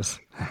aces.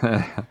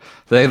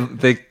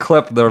 They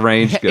clip the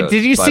range goats.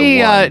 Did you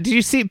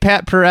see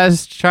Pat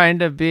Perez trying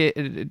to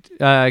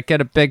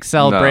get a big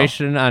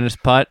celebration on his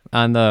putt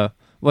on the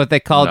what they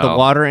called the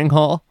watering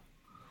hole?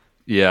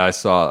 Yeah, I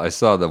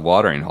saw the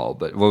watering hole,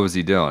 but what was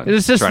he doing? It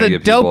was just the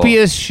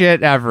dopiest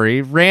shit ever.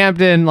 He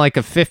rammed in like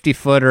a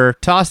 50-footer,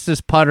 tossed his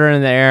putter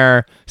in the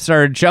air,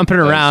 started jumping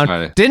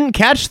around, didn't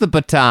catch the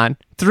baton,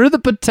 threw the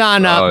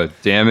baton up. Oh,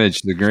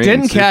 damaged the green.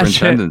 Didn't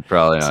catch it.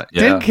 Probably not.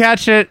 Yeah. Didn't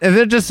catch it. And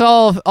it just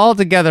all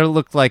together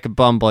looked like a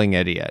bumbling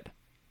idiot.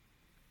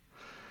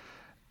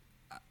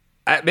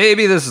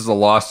 Maybe this is a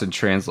lost in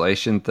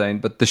translation thing,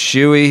 but the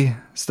shoey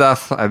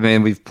stuff, I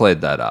mean, we've played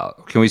that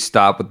out. Can we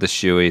stop with the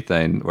shoey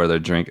thing where they're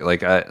drinking?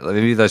 Like,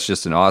 maybe that's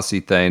just an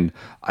Aussie thing.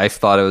 I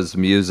thought it was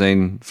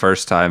amusing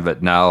first time,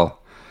 but now,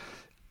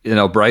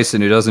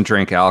 Bryson, who doesn't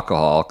drink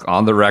alcohol,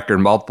 on the record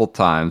multiple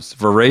times,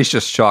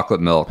 voracious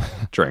chocolate milk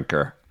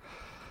drinker.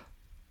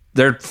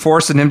 They're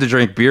forcing him to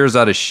drink beers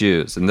out of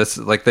shoes. And this,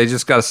 they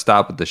just got to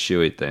stop with the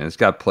shoey thing. It's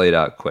got played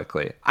out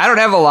quickly. I don't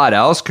have a lot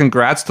else.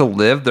 Congrats to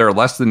LIV. They're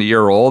less than a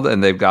year old,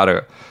 and they've got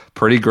a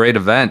pretty great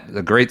event,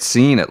 a great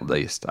scene at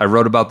least. I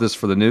wrote about this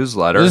for the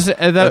newsletter.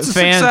 That's a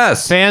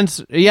success.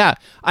 Fans, yeah.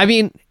 I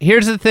mean,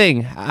 here's the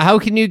thing. How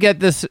can you get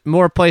this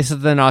more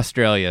places than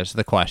Australia is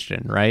the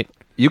question, right?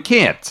 You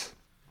can't.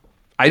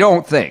 I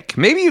don't think.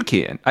 Maybe you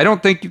can. I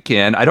don't think you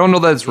can. I don't know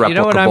that it's replicable. You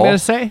know what I'm going to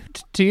say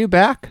to you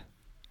back?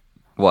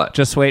 What?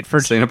 Just wait for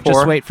Singapore?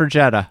 Just wait for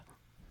Jeddah.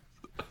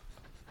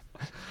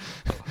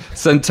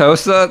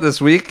 Sentosa this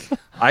week?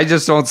 I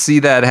just don't see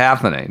that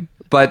happening.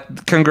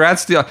 But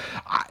congrats to you.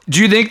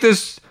 Do you think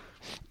this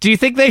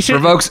they should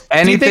provokes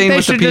anything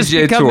with the PGA just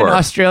become Tour? An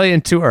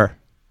Australian tour.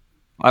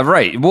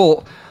 Right.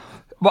 Well,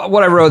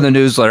 what I wrote in the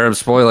newsletter, I'm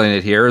spoiling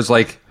it here, is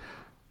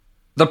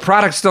the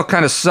product still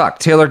kind of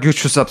sucked. Taylor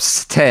Gooch was up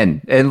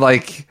 10, and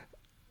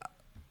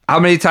how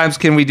many times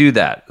can we do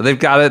that? They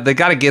got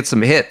to get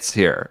some hits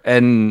here,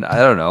 and I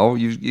don't know.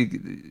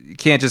 You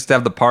can't just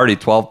have the party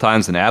 12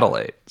 times in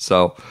Adelaide.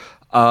 So,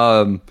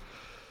 I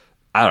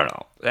don't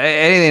know.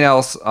 Anything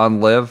else on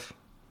LIV?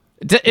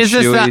 Is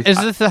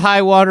this the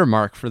high water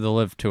mark for the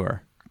LIV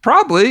Tour?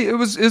 Probably.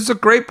 It's a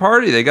great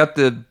party. They got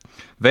the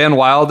Van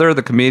Wilder,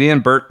 the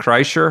comedian, Bert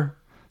Kreischer,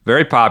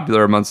 very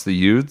popular amongst the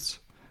youths,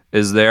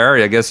 is there.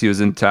 I guess he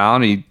was in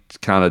town. He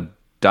kind of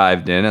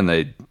dived in, and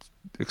they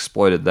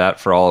exploited that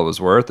for all it was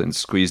worth and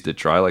squeezed it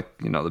dry, like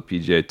the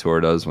PGA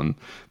Tour does when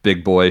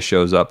Big Boy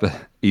shows up at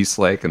East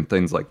Lake and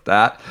things like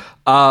that.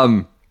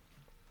 Yeah,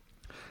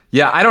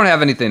 I don't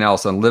have anything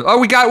else on LIV. Oh,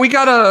 we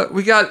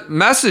got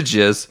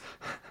messages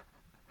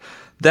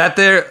that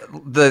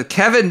the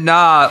Kevin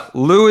Na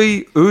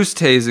Louis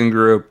Oosthuizen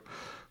group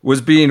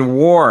was being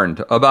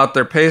warned about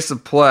their pace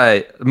of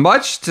play,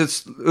 much to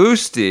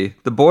Oosty,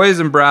 the boys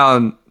in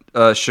brown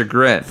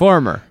chagrin.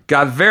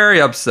 Got very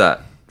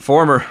upset.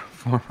 Former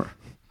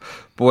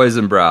boys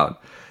in brown.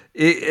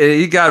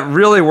 He got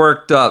really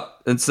worked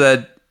up and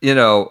said, he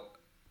goes,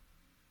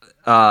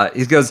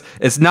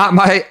 it's not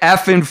my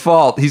effing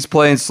fault he's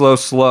playing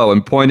slow,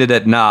 and pointed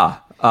at Na.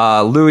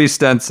 Louis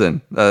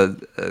Stenson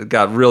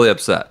got really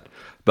upset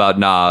about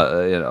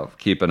Na,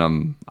 keeping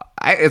him.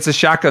 It's a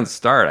shotgun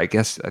start. I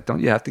guess, don't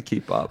you have to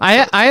keep up? I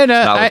had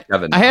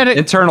an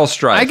internal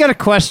strife. I got a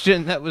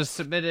question that was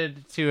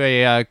submitted to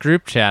a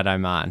group chat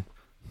I'm on.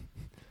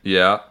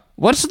 Yeah.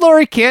 What's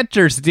Laurie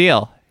Cantor's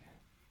deal?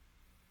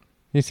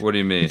 What do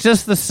you mean? He's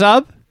just the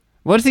sub?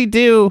 What does he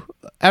do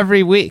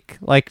every week?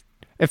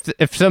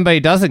 If somebody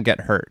doesn't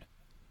get hurt?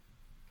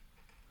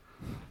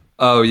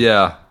 Oh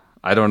yeah,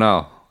 I don't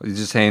know. He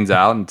just hangs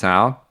out in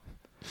town.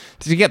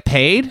 Does he get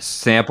paid?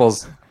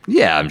 Samples.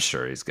 Yeah, I'm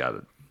sure he's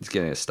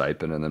getting a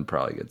stipend and then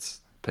probably gets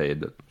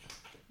paid a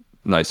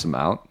nice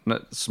amount,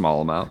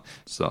 small amount.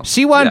 So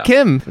Siwon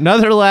Kim,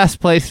 another last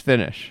place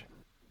finish.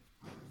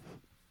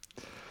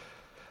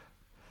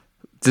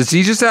 Does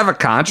he just have a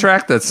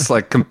contract that's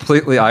like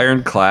completely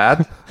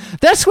ironclad?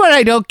 That's what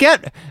I don't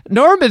get.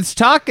 Norman's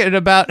talking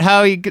about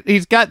how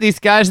he's got these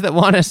guys that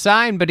want to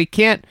sign, but he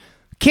can't.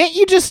 Can't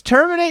you just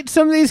terminate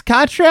some of these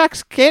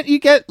contracts? Can't you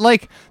get,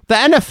 like, the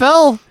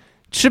NFL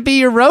should be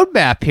your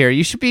roadmap here.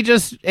 You should be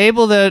just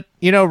able to,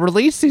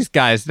 release these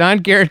guys,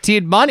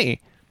 non-guaranteed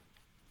money.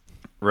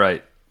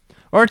 Right.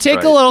 Or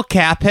take a little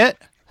cap hit.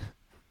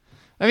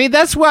 I mean,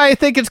 that's why I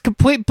think it's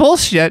complete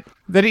bullshit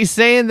that he's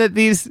saying that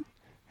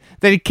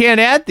he can't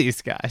add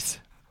these guys.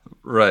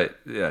 Right.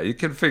 Yeah, you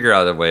can figure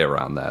out a way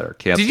around that or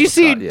cancel. Did you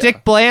see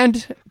Dick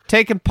Bland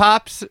taking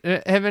pops,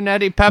 him and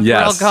Eddie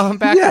Pepperell going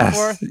back and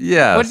forth?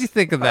 Yes. What do you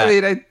think of that? I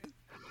mean,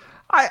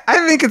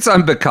 I think it's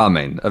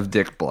unbecoming of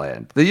Dick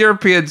Bland. The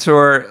European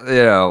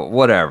Tour,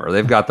 whatever.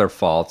 They've got their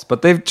faults,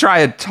 but they've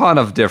tried a ton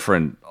of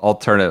different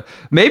alternative.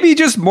 Maybe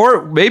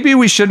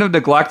we shouldn't have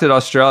neglected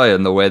Australia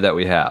in the way that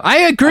we have. I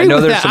agree with that. I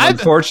know there's some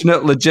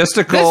unfortunate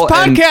logistical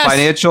and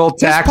financial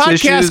tax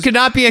issues. This podcast could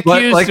not be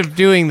accused of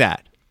doing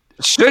that.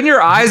 Shouldn't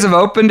your eyes have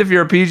opened if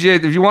you're a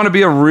PGA? If you want to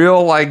be a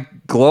real,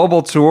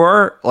 global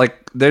tour,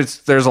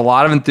 there's a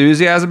lot of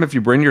enthusiasm if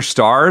you bring your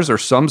stars or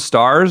some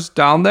stars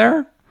down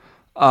there.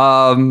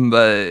 I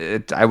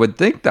would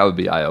think that would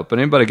be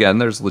eye-opening, but again,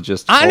 there's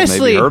logistical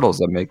maybe hurdles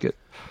that make it.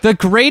 I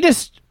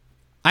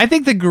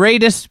think the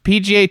greatest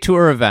PGA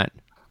Tour event,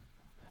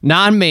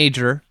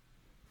 non-major,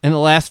 in the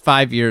last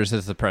 5 years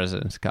is the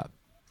President's Cup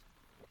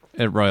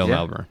at Royal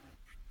Melbourne.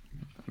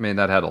 I mean,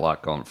 that had a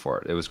lot going for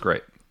it. It was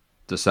great.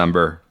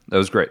 December, that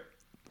was great.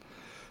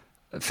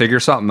 Figure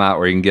something out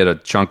where you can get a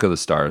chunk of the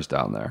stars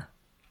down there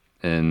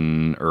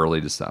in early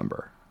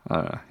December. I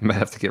don't know. You might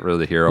have to get rid of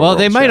the Hero. Well,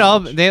 World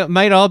Challenge. they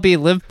might all be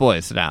LIV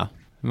boys now.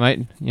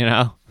 Right.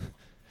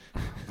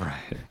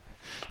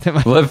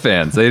 LIV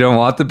fans, they don't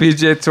want the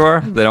PGA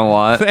Tour. They don't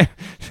want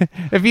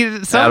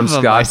Adam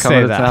Scott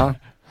coming to town.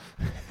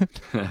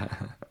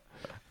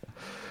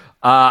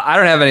 I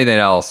don't have anything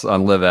else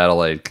on LIV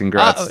Adelaide.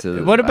 Congrats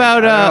to. What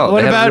about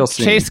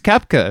Chase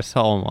Koepka's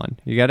hole-in-one?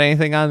 You got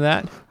anything on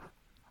that?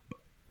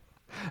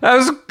 That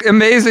was an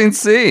amazing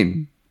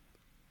scene.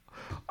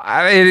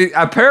 I mean,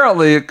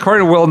 apparently,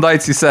 according to Will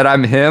Knights, he said,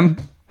 "I'm him."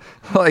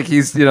 Like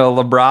he's,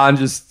 LeBron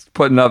just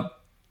putting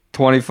up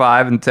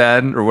 25 and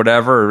 10 or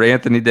whatever, or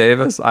Anthony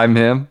Davis. I'm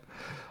him.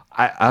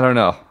 I don't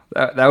know.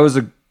 That was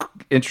an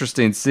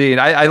interesting scene.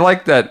 I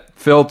like that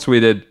Phil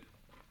tweeted,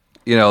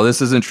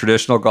 this isn't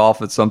traditional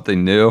golf. It's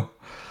something new.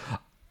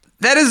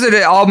 That is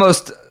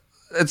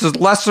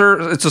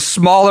it's a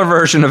smaller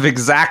version of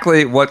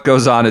exactly what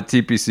goes on at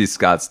TPC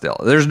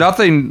Scottsdale. There's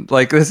nothing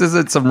this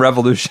isn't some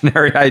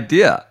revolutionary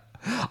idea.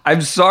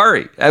 I'm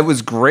sorry. It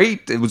was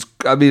great. It was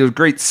a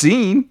great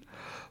scene,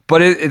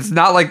 but it's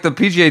not like the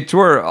PGA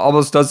Tour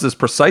almost does this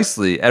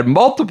precisely at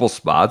multiple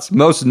spots,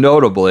 most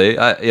notably,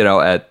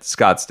 at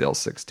Scottsdale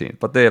 16.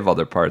 But they have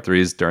other par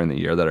threes during the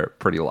year that are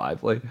pretty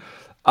lively.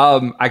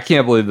 I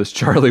can't believe this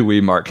Charlie Wee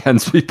Mark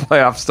Hensby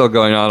playoff still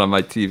going on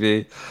my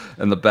TV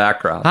in the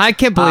background. I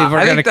can't believe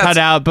we're going to cut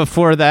out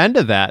before the end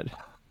of that.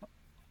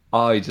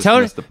 Oh, he just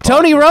missed the putt.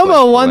 Tony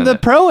Romo won the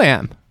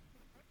Pro-Am.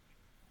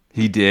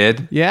 He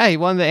did? Yeah, he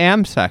won the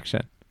AM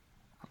section.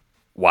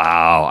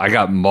 Wow. I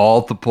got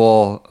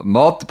multiple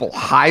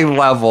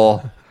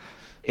high-level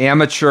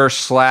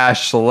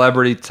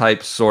amateur/celebrity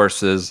type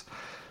sources,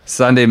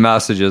 Sunday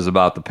messages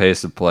about the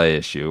pace of play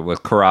issue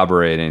with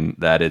corroborating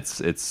that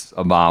it's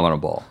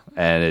abominable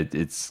and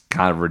it's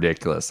kind of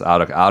ridiculous,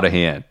 out of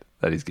hand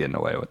that he's getting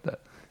away with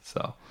it.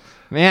 So,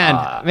 man,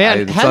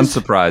 it's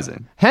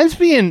unsurprising.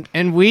 Hensby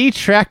and we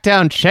tracked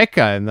down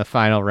Cheka in the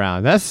final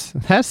round. That's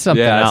something else.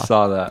 Yeah, I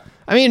saw that.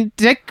 I mean,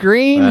 Dick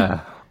Green.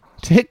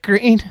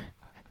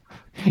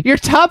 Your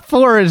top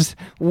four is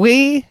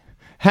Wee,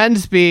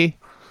 Hensby,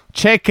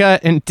 Cheka,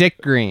 and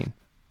Dick Green.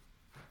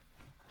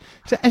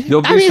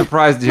 You'll be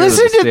surprised to hear that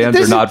the stands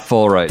are not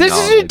full right now. This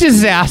is a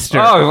disaster.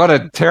 Oh, what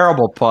a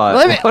terrible putt.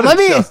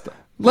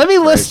 Let me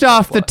list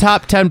off the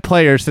top 10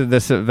 players of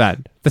this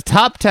event. The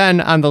top 10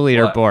 on the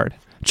leaderboard.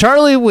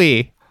 Charlie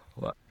Wee,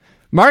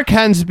 Mark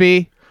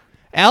Hensby,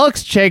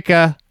 Alex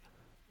Cheka,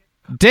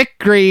 Dick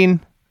Green,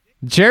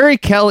 Jerry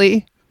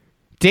Kelly,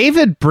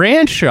 David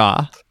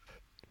Branshaw,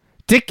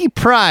 Dickie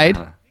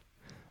Pride,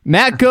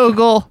 Matt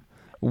Gogol,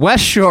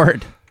 Wes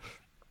Short,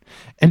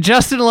 and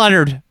Justin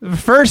Leonard.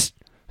 First,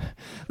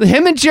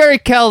 him and Jerry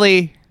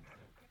Kelly,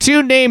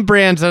 2 name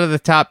brands out of the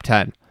top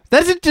 10.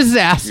 That's a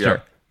disaster.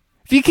 Yeah.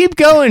 If you keep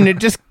going, it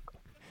just...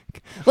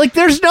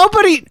 there's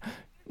nobody...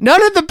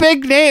 None of the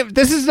big names...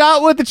 This is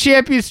not what the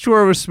Champions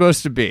Tour was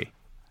supposed to be.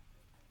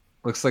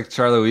 Looks like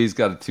Charlie Wee's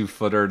got a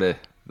 3-footer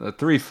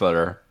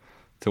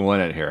to win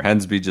it here.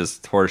 Hensby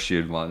just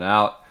horseshoed one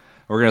out.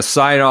 We're going to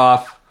sign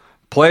off.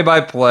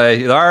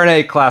 Play-by-play. The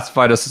RNA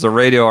classified us as a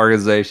radio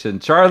organization.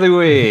 Charlie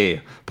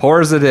Wee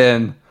pours it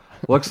in.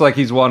 Looks like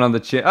he's won on the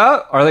chin.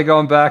 Oh, are they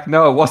going back?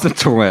 No, it wasn't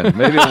to win.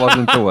 Maybe it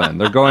wasn't to win.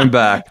 They're going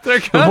back.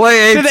 They're We'll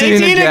play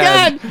 18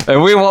 again.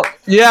 And we will.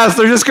 Yes,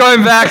 they're just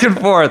going back and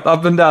forth,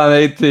 up and down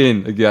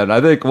 18 again.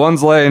 I think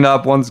one's laying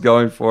up, one's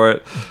going for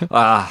it.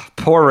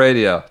 Poor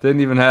radio.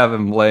 Didn't even have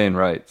him laying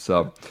right.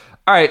 So,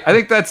 all right, I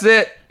think that's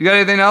it. You got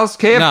anything else?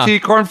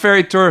 KFT, Corn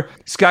Ferry Tour,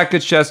 Scott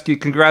Kuchesky.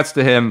 Congrats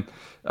to him.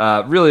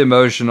 Really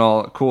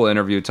emotional, cool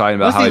interview talking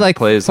about how he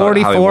plays, how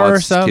he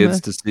wants his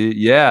kids to see.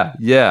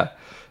 Yeah.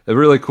 A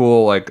really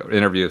cool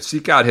interview.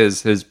 Seek out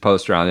his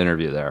post-round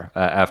interview there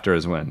after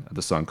his win at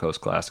the Suncoast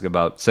Classic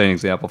about setting an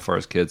example for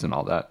his kids and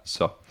all that.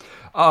 So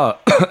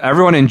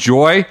everyone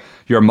enjoy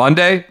your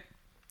Monday.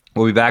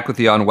 We'll be back with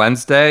you on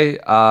Wednesday.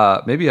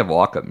 Maybe have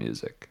walk-up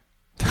music.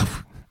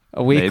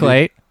 A week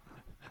late.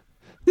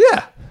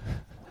 Yeah.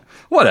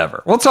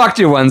 Whatever. We'll talk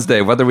to you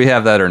Wednesday, whether we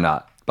have that or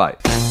not. Bye.